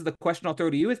thing, and this is the question I'll throw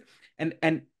to you is,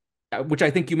 and which I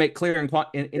think you make clear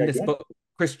in this book,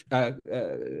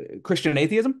 Christian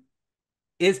Atheism,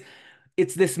 is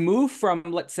it's this move from,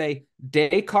 let's say,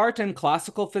 Descartes and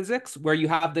classical physics, where you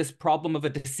have this problem of a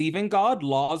deceiving God,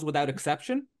 laws without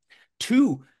exception,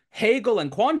 to Hegel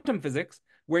and quantum physics,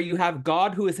 where you have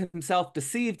God who is himself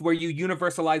deceived, where you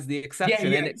universalize the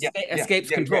exception and it escapes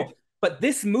control. But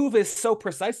this move is so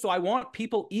precise. So I want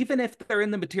people, even if they're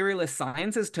in the materialist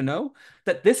sciences, to know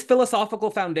that this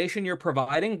philosophical foundation you're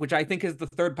providing, which I think is the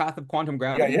third path of quantum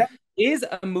gravity, is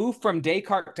a move from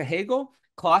Descartes to Hegel,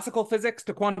 classical physics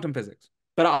to quantum physics.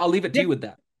 But I'll leave it to you with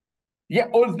that. Yeah,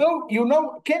 although,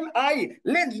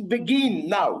 let's begin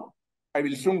now. I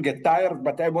will soon get tired,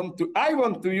 but I want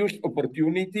to use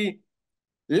opportunity.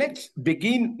 Let's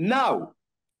begin now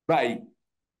by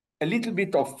a little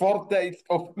bit of foretaste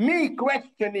of me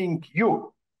questioning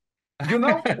you. When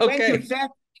you said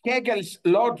Hegel's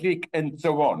logic and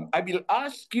so on, I will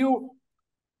ask you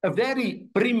a very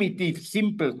primitive,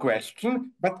 simple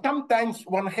question, but sometimes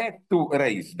one has to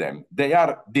raise them. They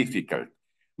are difficult.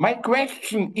 My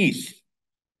question is,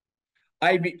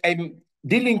 I'm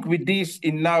dealing with this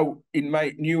in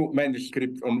my new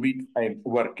manuscript on which I'm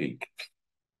working.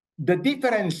 The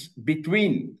difference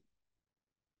between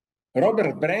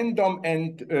Robert Brandom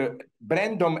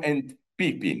and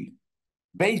Pippin.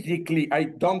 Basically, I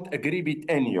don't agree with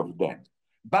any of them.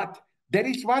 But there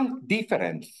is one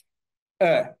difference.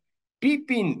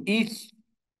 Pippin is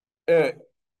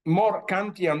more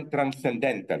Kantian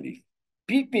transcendentalist.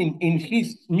 Pippin, in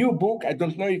his new book, I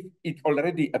don't know if it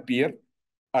already appeared.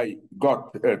 I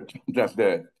got just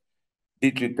the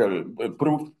digital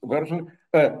proof version.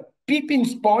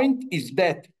 Pippin's point is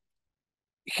that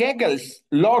Hegel's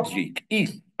logic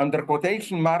is, under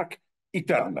quotation mark,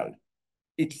 eternal.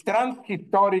 It's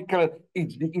transhistorical.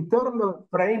 It's the eternal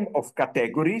frame of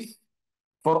categories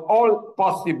for all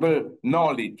possible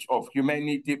knowledge of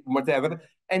humanity, whatever.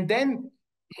 And then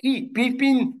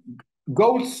Pippin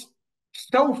goes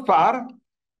so far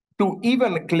to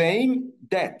even claim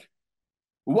that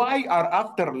why are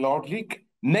after logic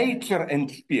nature and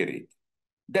spirit?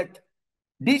 That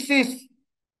this is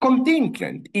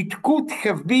contingent. It could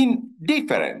have been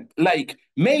different. Like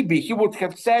maybe he would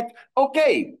have said,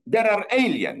 okay, there are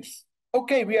aliens.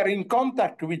 Okay, we are in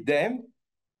contact with them.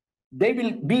 They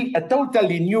will be a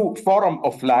totally new form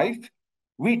of life,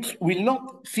 which will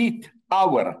not fit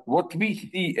what we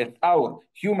see as our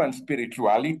human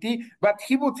spirituality. But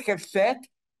he would have said,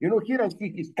 here I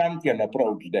see his Kantian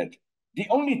approach, that the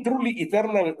only truly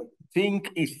eternal thing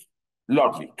is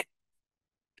logic.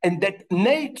 And that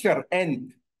nature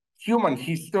and human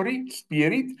history,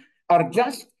 spirit, are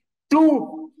just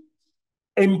two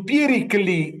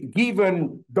empirically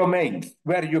given domains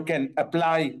where you can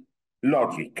apply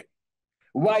logic.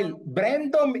 While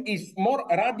Brandom is more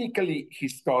radically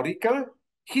historical,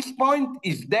 his point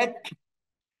is that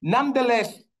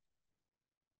nonetheless,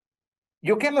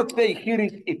 you cannot say here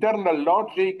is eternal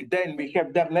logic, then we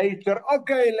have the nature.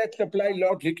 Okay, let's apply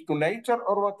logic to nature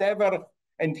or whatever,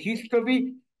 and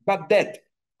history, but that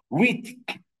with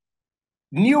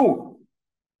new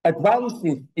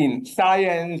advances in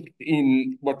science,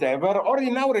 in whatever, or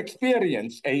in our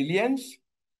experience, aliens,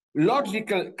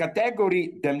 logical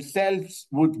category themselves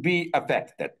would be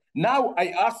affected. Now I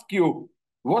ask you,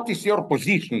 what is your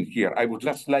position here? I would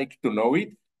just like to know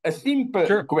it. A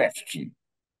simple question.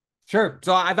 Sure.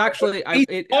 So I've actually...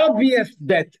 It's obvious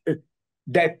that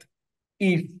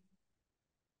if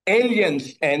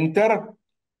aliens enter,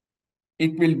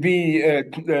 it will be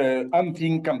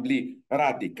unthinkably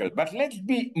radical. But let's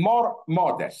be more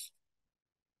modest.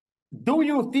 Do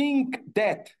you think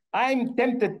that I'm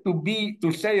tempted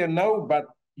to say a no, but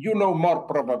you know more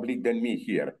probably than me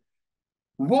here.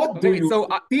 What do you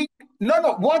think?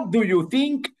 No. What do you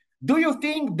think? Do you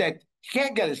think that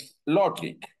Hegel's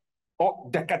logic, or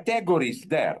the categories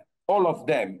there, all of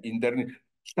them in the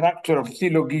structure of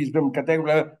syllogism,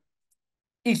 category,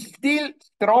 is still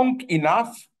strong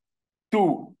enough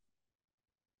to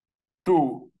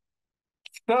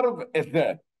serve as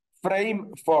a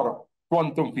frame for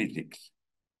quantum physics?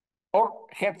 Or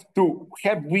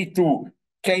have we to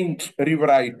change,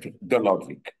 rewrite the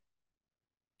logic?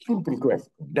 Simple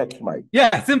question. That's my...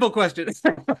 simple question.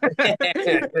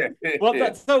 Well,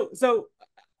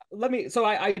 So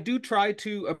I do try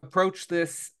to approach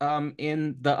this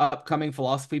in the upcoming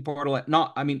philosophy portal.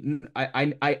 Not, I mean,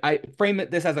 I frame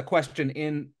this as a question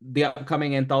in the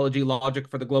upcoming anthology Logic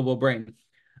for the Global Brain.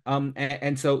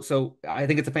 And so I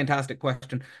think it's a fantastic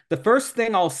question. The first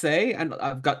thing I'll say, and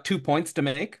I've got 2 points to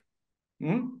make,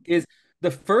 is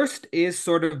the first is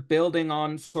sort of building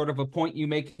on sort of a point you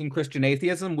make in Christian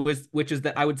atheism, which is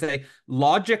that I would say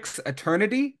logic's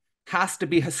eternity has to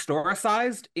be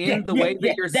historicized in the way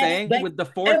that you're saying with the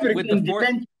fourth,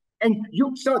 depends. And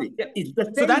sorry, Yeah. it's the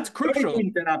same. So that's Sorry crucial. to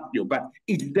interrupt you, but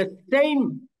it's the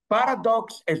same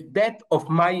paradox as that of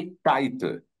my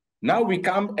title. Now we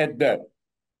come at the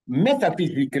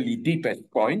metaphysically deepest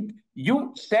point.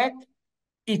 You said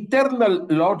eternal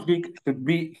logic should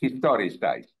be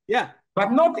historicized. Yeah.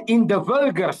 But not in the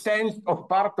vulgar sense of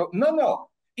part of, no,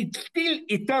 it's still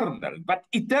eternal, but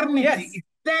eternity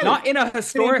itself, not in a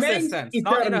historicist sense,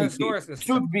 not in a eternity historicist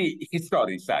should sense. be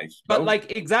historicized. But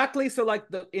like exactly, so like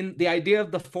the idea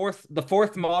of the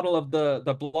fourth model of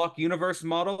the block universe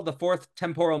model, the fourth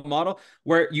temporal model,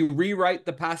 where you rewrite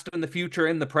the past and the future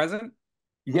in the present.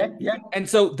 Yeah. And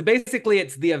so basically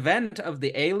it's the event of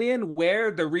the alien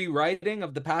where the rewriting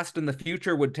of the past and the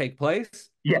future would take place.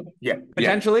 Yeah.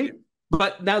 Potentially. Yeah.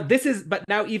 But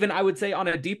now even I would say on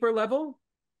a deeper level,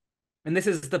 and this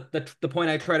is the point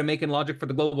I try to make in Logic for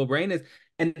the Global Brain is,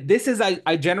 and this is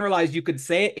I generalize, you could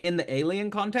say it in the alien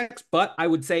context, but I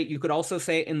would say you could also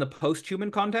say it in the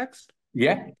post-human context.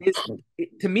 Yeah.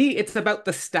 To me, it's about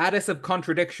the status of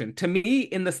contradiction. To me,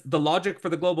 in the Logic for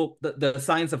the Global, the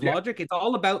science of logic, it's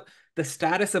all about the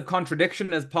status of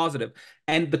contradiction as positive.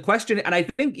 And the question, and I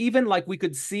think even like we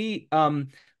could see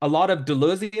a lot of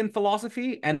Deleuzean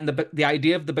philosophy and the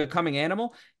idea of the becoming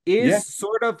animal is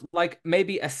sort of like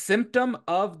maybe a symptom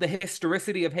of the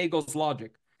historicity of Hegel's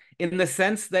logic, in the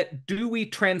sense that do we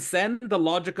transcend the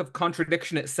logic of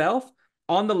contradiction itself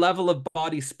on the level of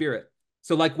body-spirit?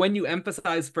 So like when you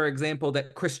emphasize, for example,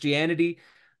 that Christianity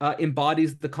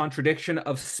embodies the contradiction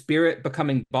of spirit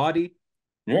becoming body,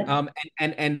 and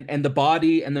the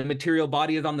body and the material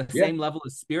body is on the same level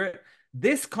as spirit.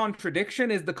 This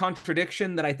contradiction is the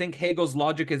contradiction that I think Hegel's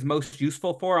logic is most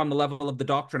useful for on the level of the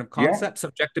doctrine of concept,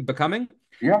 subjective becoming.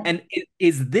 And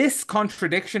is this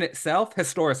contradiction itself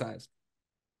historicized?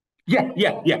 Yeah.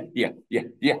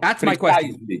 That's my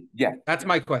question. Yeah. That's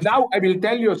my question. Now I will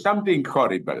tell you something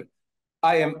horrible.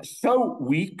 I am so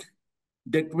weak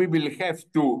that we will have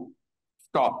to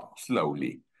stop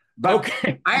slowly. But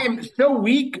I am so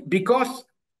weak because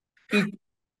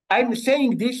I'm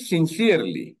saying this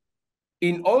sincerely.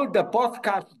 In all the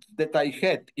podcasts that I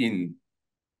had in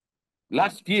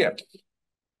last year,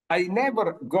 I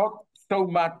never got so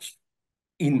much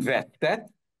invested.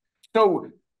 So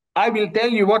I will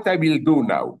tell you what I will do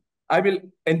now.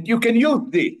 And you can use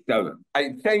this.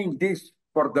 I'm saying this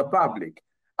for the public.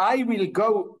 I will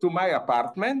go to my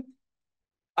apartment.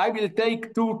 I will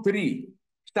take 2-3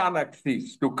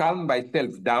 Xanaxes to calm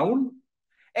myself down.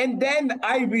 And then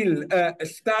I will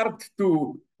start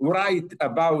to write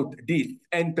about this,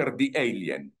 Enter the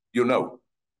Alien,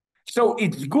 So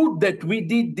it's good that we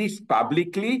did this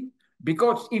publicly,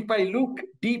 because if I look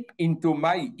deep into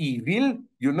my evil,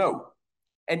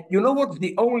 and you know what's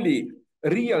the only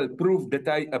real proof that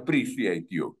I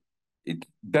appreciate you? It's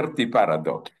dirty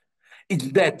paradox.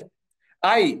 It's that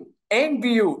I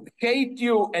envy you, hate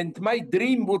you, and my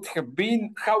dream would have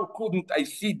been, how couldn't I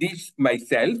see this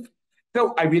myself?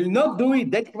 So I will not do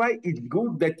it. That's why it's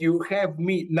good that you have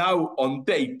me now on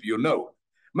tape,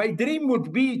 My dream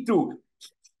would be to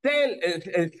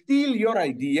steal your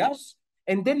ideas,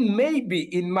 and then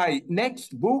maybe in my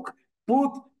next book,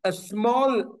 put a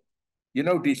small,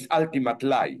 this ultimate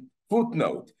lie,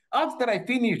 footnote. After I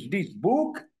finish this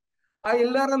book, I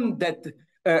learned that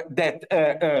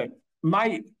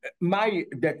my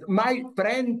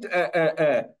friend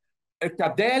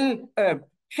Cadell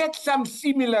had some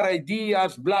similar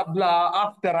ideas, blah blah.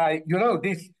 After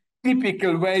this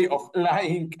typical way of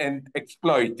lying and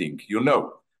exploiting,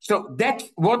 So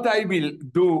that's what I will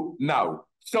do now.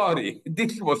 Sorry,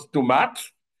 this was too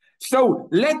much. So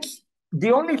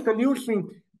the only solution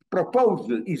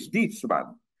proposal is this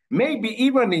one. Maybe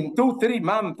even in 2-3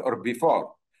 months or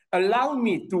before, allow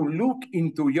me to look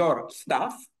into your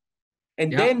stuff,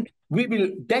 and then we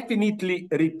will definitely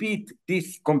repeat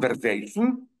this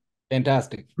conversation.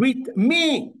 Fantastic. With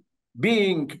me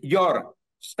being your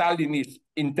Stalinist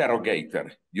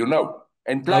interrogator,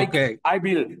 And I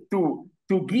will,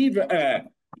 to give a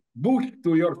boost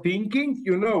to your thinking,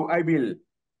 I will,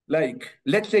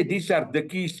 let's say these are the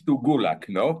keys to Gulag,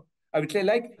 no? I would say,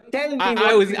 like, tell me I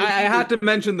what was you I really. had to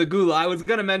mention the gulag. I was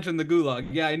gonna mention the gulag.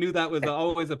 Yeah, I knew that was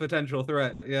always a potential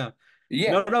threat. Yeah.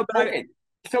 Yeah. No, no, but Okay.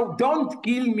 So don't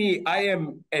kill me. I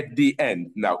am at the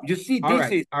end now. You see, all this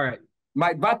right, is all right.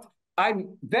 but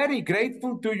I'm very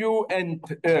grateful to you, and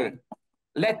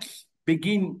let's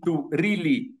begin to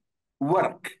really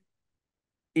work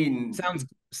in.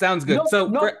 Sounds good. So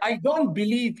Not. for I don't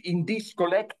believe in this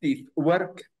collective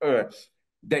work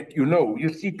that you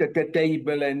sit at a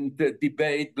table and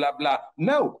debate, blah blah.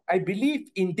 No, I believe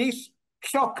in this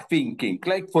shock thinking.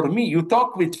 Like for me, you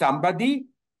talk with somebody,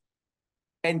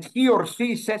 and he or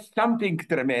she says something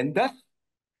tremendous,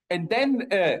 and then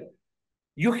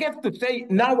you have to say,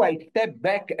 now I step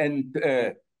back and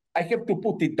I have to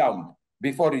put it down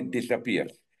before it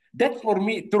disappears. That's for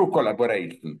me true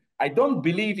collaboration. I don't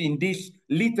believe in this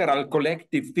literal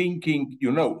collective thinking,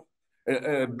 uh,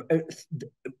 uh, uh,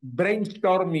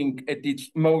 brainstorming at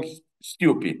its most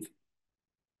stupid.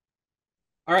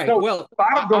 all right. So, Well,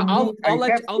 pardon me, I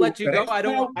have I'll to let you go. rest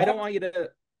now, I don't want you to.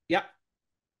 Yeah.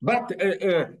 but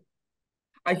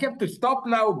I have to stop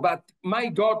now, but my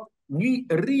God, we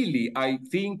really, I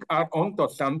think, are onto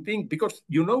something, because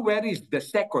where is the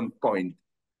second point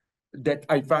that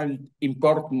I find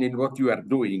important in what you are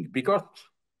doing? Because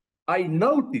I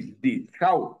noticed this,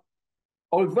 how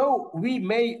although we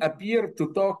may appear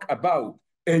to talk about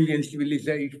alien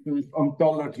civilizations,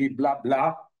 ontology, blah,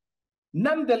 blah,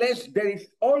 nonetheless, there is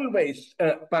always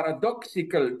a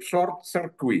paradoxical short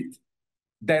circuit,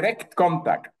 direct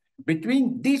contact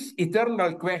between these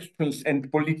eternal questions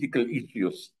and political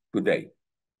issues today.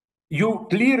 You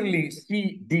clearly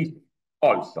see this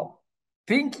also.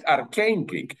 Things are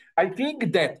changing. I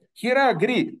think that here I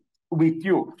agree with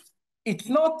you. It's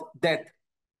not that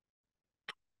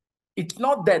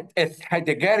as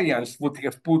Heideggerians would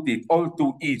have put it all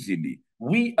too easily.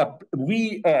 We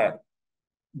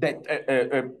that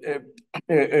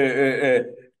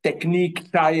technique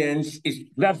science is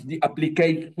just the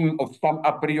application of some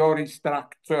a priori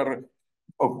structure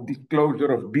of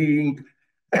disclosure of being.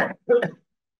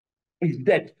 Is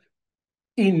that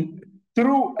in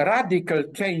true radical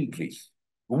changes,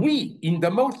 we, in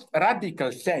the most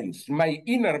radical sense, my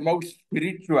innermost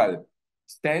spiritual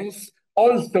sense,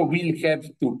 also will have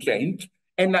to change.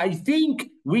 And I think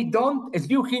we don't, as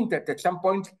you hinted at some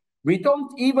point, we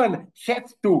don't even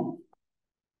have to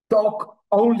talk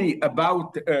only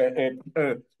about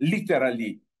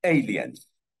literally aliens.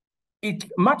 It's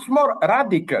much more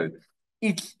radical.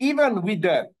 It's even with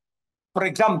the, for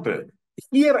example,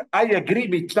 here I agree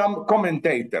with some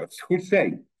commentators who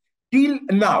say, till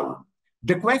now,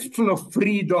 the question of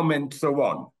freedom and so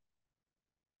on,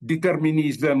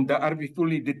 determinism, are we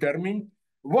fully determined,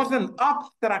 was an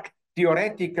abstract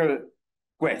theoretical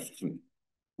question.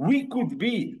 We could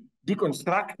be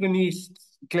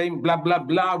deconstructionists, claim blah, blah,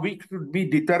 blah, we could be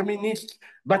determinists,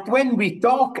 but when we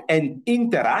talk and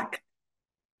interact,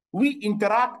 we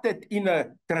interacted in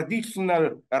a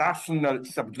traditional, rational,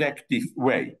 subjective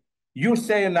way. You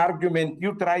say an argument,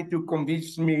 you try to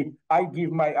convince me, I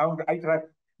give my own, I try.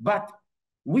 But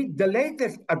with the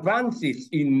latest advances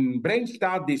in brain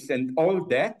studies and all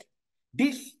that,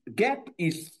 this gap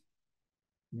is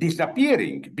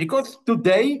disappearing, because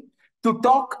today, to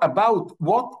talk about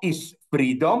what is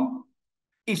freedom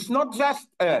is not just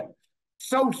a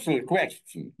social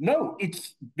question. No,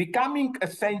 it's becoming a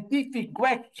scientific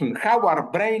question. How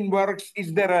our brain works,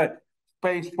 is there a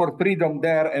space for freedom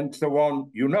there, and so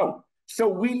on. So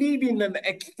we live in an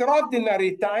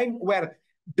extraordinary time where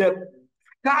the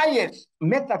highest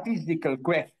metaphysical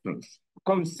questions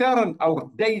concern our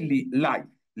daily life,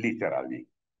 literally.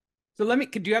 So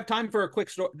could you have time for a quick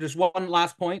story? Just one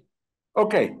last point.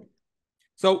 Okay.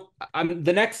 So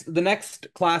the next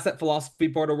class at Philosophy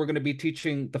Portal, we're going to be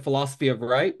teaching the philosophy of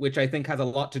right, which I think has a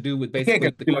lot to do with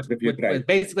basically right.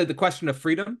 basically the question of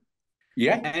freedom.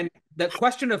 Yeah. And the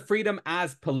question of freedom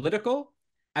as political,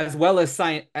 as well as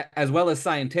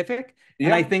scientific. Yeah.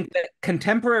 And I think that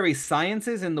contemporary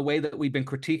sciences, in the way that we've been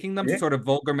critiquing them, Yeah. sort of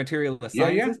vulgar materialist Yeah.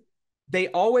 sciences, they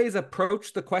always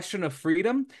approach the question of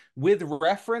freedom with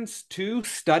reference to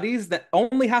studies that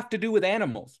only have to do with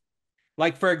animals.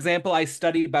 Like, for example, I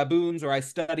study baboons, or I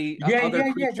study other That's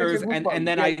a creatures, good and point.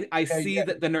 then I see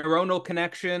that the neuronal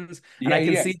connections, and I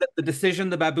can Yeah. see that the decision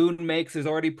the baboon makes is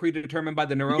already predetermined by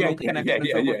the neuronal connection and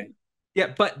so forth. Yeah.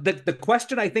 Yeah, but the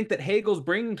question I think that Hegel's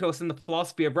bringing to us in the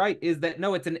philosophy of right is that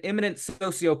no, it's an imminent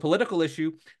socio-political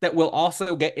issue that will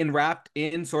also get enwrapped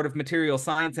in sort of material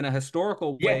science in a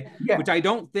historical way, which I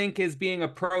don't think is being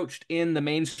approached in the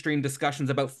mainstream discussions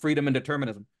about freedom and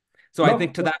determinism. So I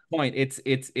think to that point, it's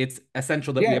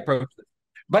essential that we approach this.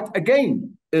 But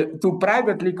again, to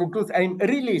privately conclude, I'm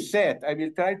really sad. I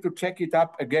will try to check it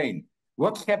up again.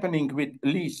 What's happening with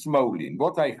Lee Smolin?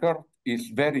 What I heard is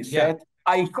very sad.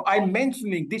 I'm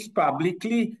mentioning this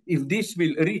publicly. If this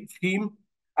will reach him,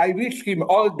 I wish him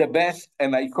all the best,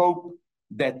 and I hope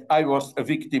that I was a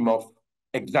victim of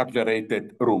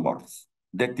exaggerated rumors,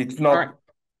 that it's not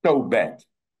so bad.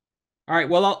 All right.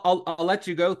 Well, I'll let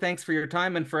you go. Thanks for your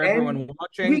time, and for everyone And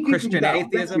watching. we keep in Christian touch. That's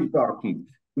atheism. important.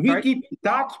 We Sorry? keep in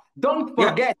touch. Don't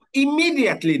forget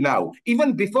immediately now,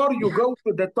 even before you go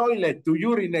to the toilet to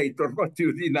urinate or what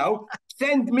you do now,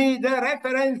 send me the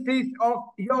references of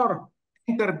your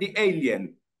Enter the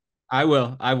Alien. I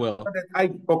will. I will.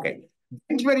 Okay.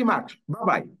 Thanks very much.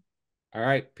 Bye-bye. All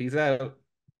right. Peace out.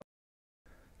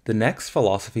 The next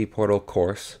Philosophy Portal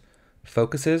course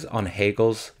focuses on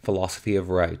Hegel's philosophy of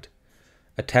right,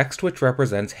 a text which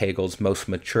represents Hegel's most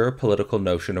mature political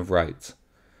notion of rights.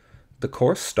 The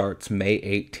course starts May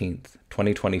 18th,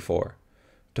 2024.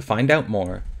 To find out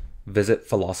more, visit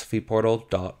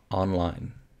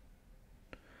philosophyportal.online.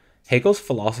 Hegel's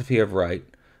philosophy of right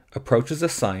approaches a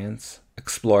science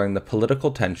exploring the political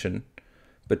tension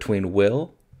between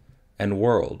will and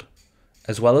world,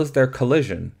 as well as their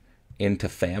collision into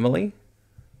family,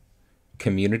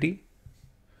 community,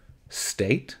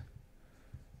 state,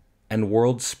 and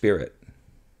world spirit.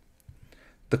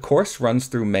 The course runs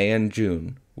through May and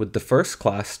June, with the first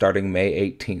class starting May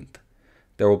 18th.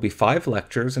 There will be 5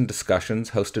 lectures and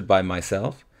discussions hosted by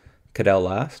myself, Cadell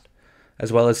Last,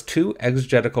 as well as 2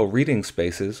 exegetical reading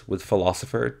spaces with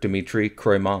philosopher Dimitri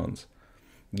Kroimans.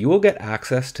 You will get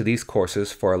access to these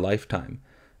courses for a lifetime,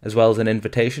 as well as an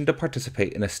invitation to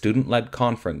participate in a student-led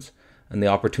conference and the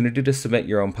opportunity to submit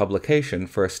your own publication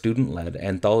for a student-led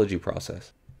anthology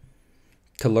process.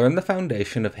 To learn the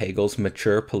foundation of Hegel's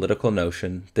mature political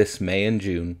notion this May and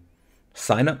June,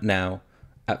 sign up now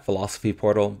at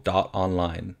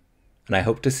philosophyportal.online, and I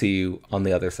hope to see you on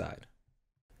the other side.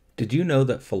 Did you know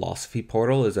that Philosophy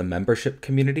Portal is a membership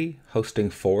community hosting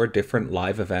 4 different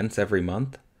live events every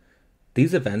month?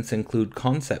 These events include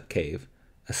Concept Cave,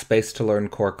 a space to learn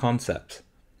core concepts,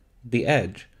 The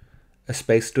Edge, a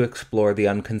space to explore the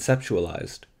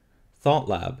unconceptualized, Thought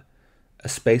Lab, a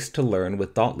space to learn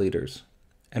with thought leaders,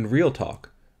 and Real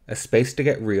Talk, a space to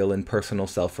get real in personal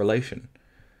self-relation.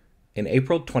 In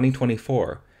April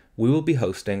 2024, we will be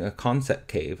hosting a concept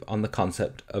cave on the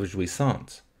concept of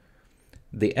jouissance,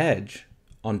 The Edge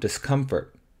on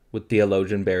discomfort with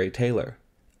theologian Barry Taylor,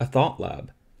 a thought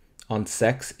lab on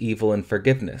sex, evil, and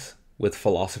forgiveness with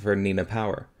philosopher Nina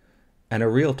Power, and a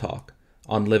Real Talk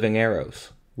on living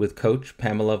eros with coach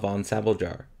Pamela von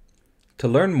Sabeljar. To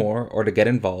learn more or to get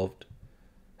involved,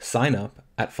 sign up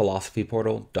at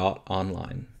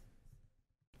philosophyportal.online.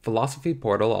 Philosophy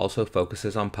Portal also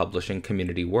focuses on publishing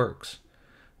community works.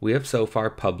 We have so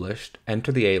far published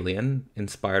Enter the Alien,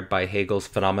 inspired by Hegel's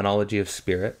Phenomenology of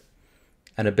Spirit,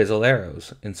 and Abyssal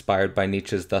Eros, inspired by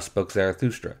Nietzsche's Thus Spoke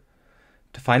Zarathustra.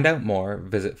 To find out more,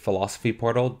 visit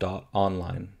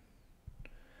philosophyportal.online.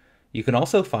 You can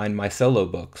also find my solo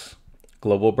books,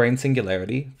 Global Brain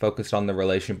Singularity, focused on the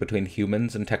relation between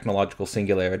humans and technological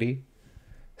singularity,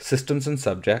 Systems and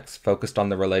Subjects, focused on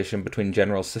the relation between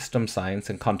general system science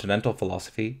and continental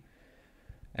philosophy,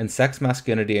 and Sex,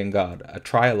 Masculinity, and God, a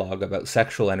trialogue about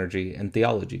sexual energy and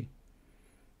theology.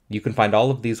 You can find all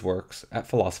of these works at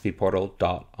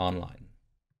philosophyportal.online.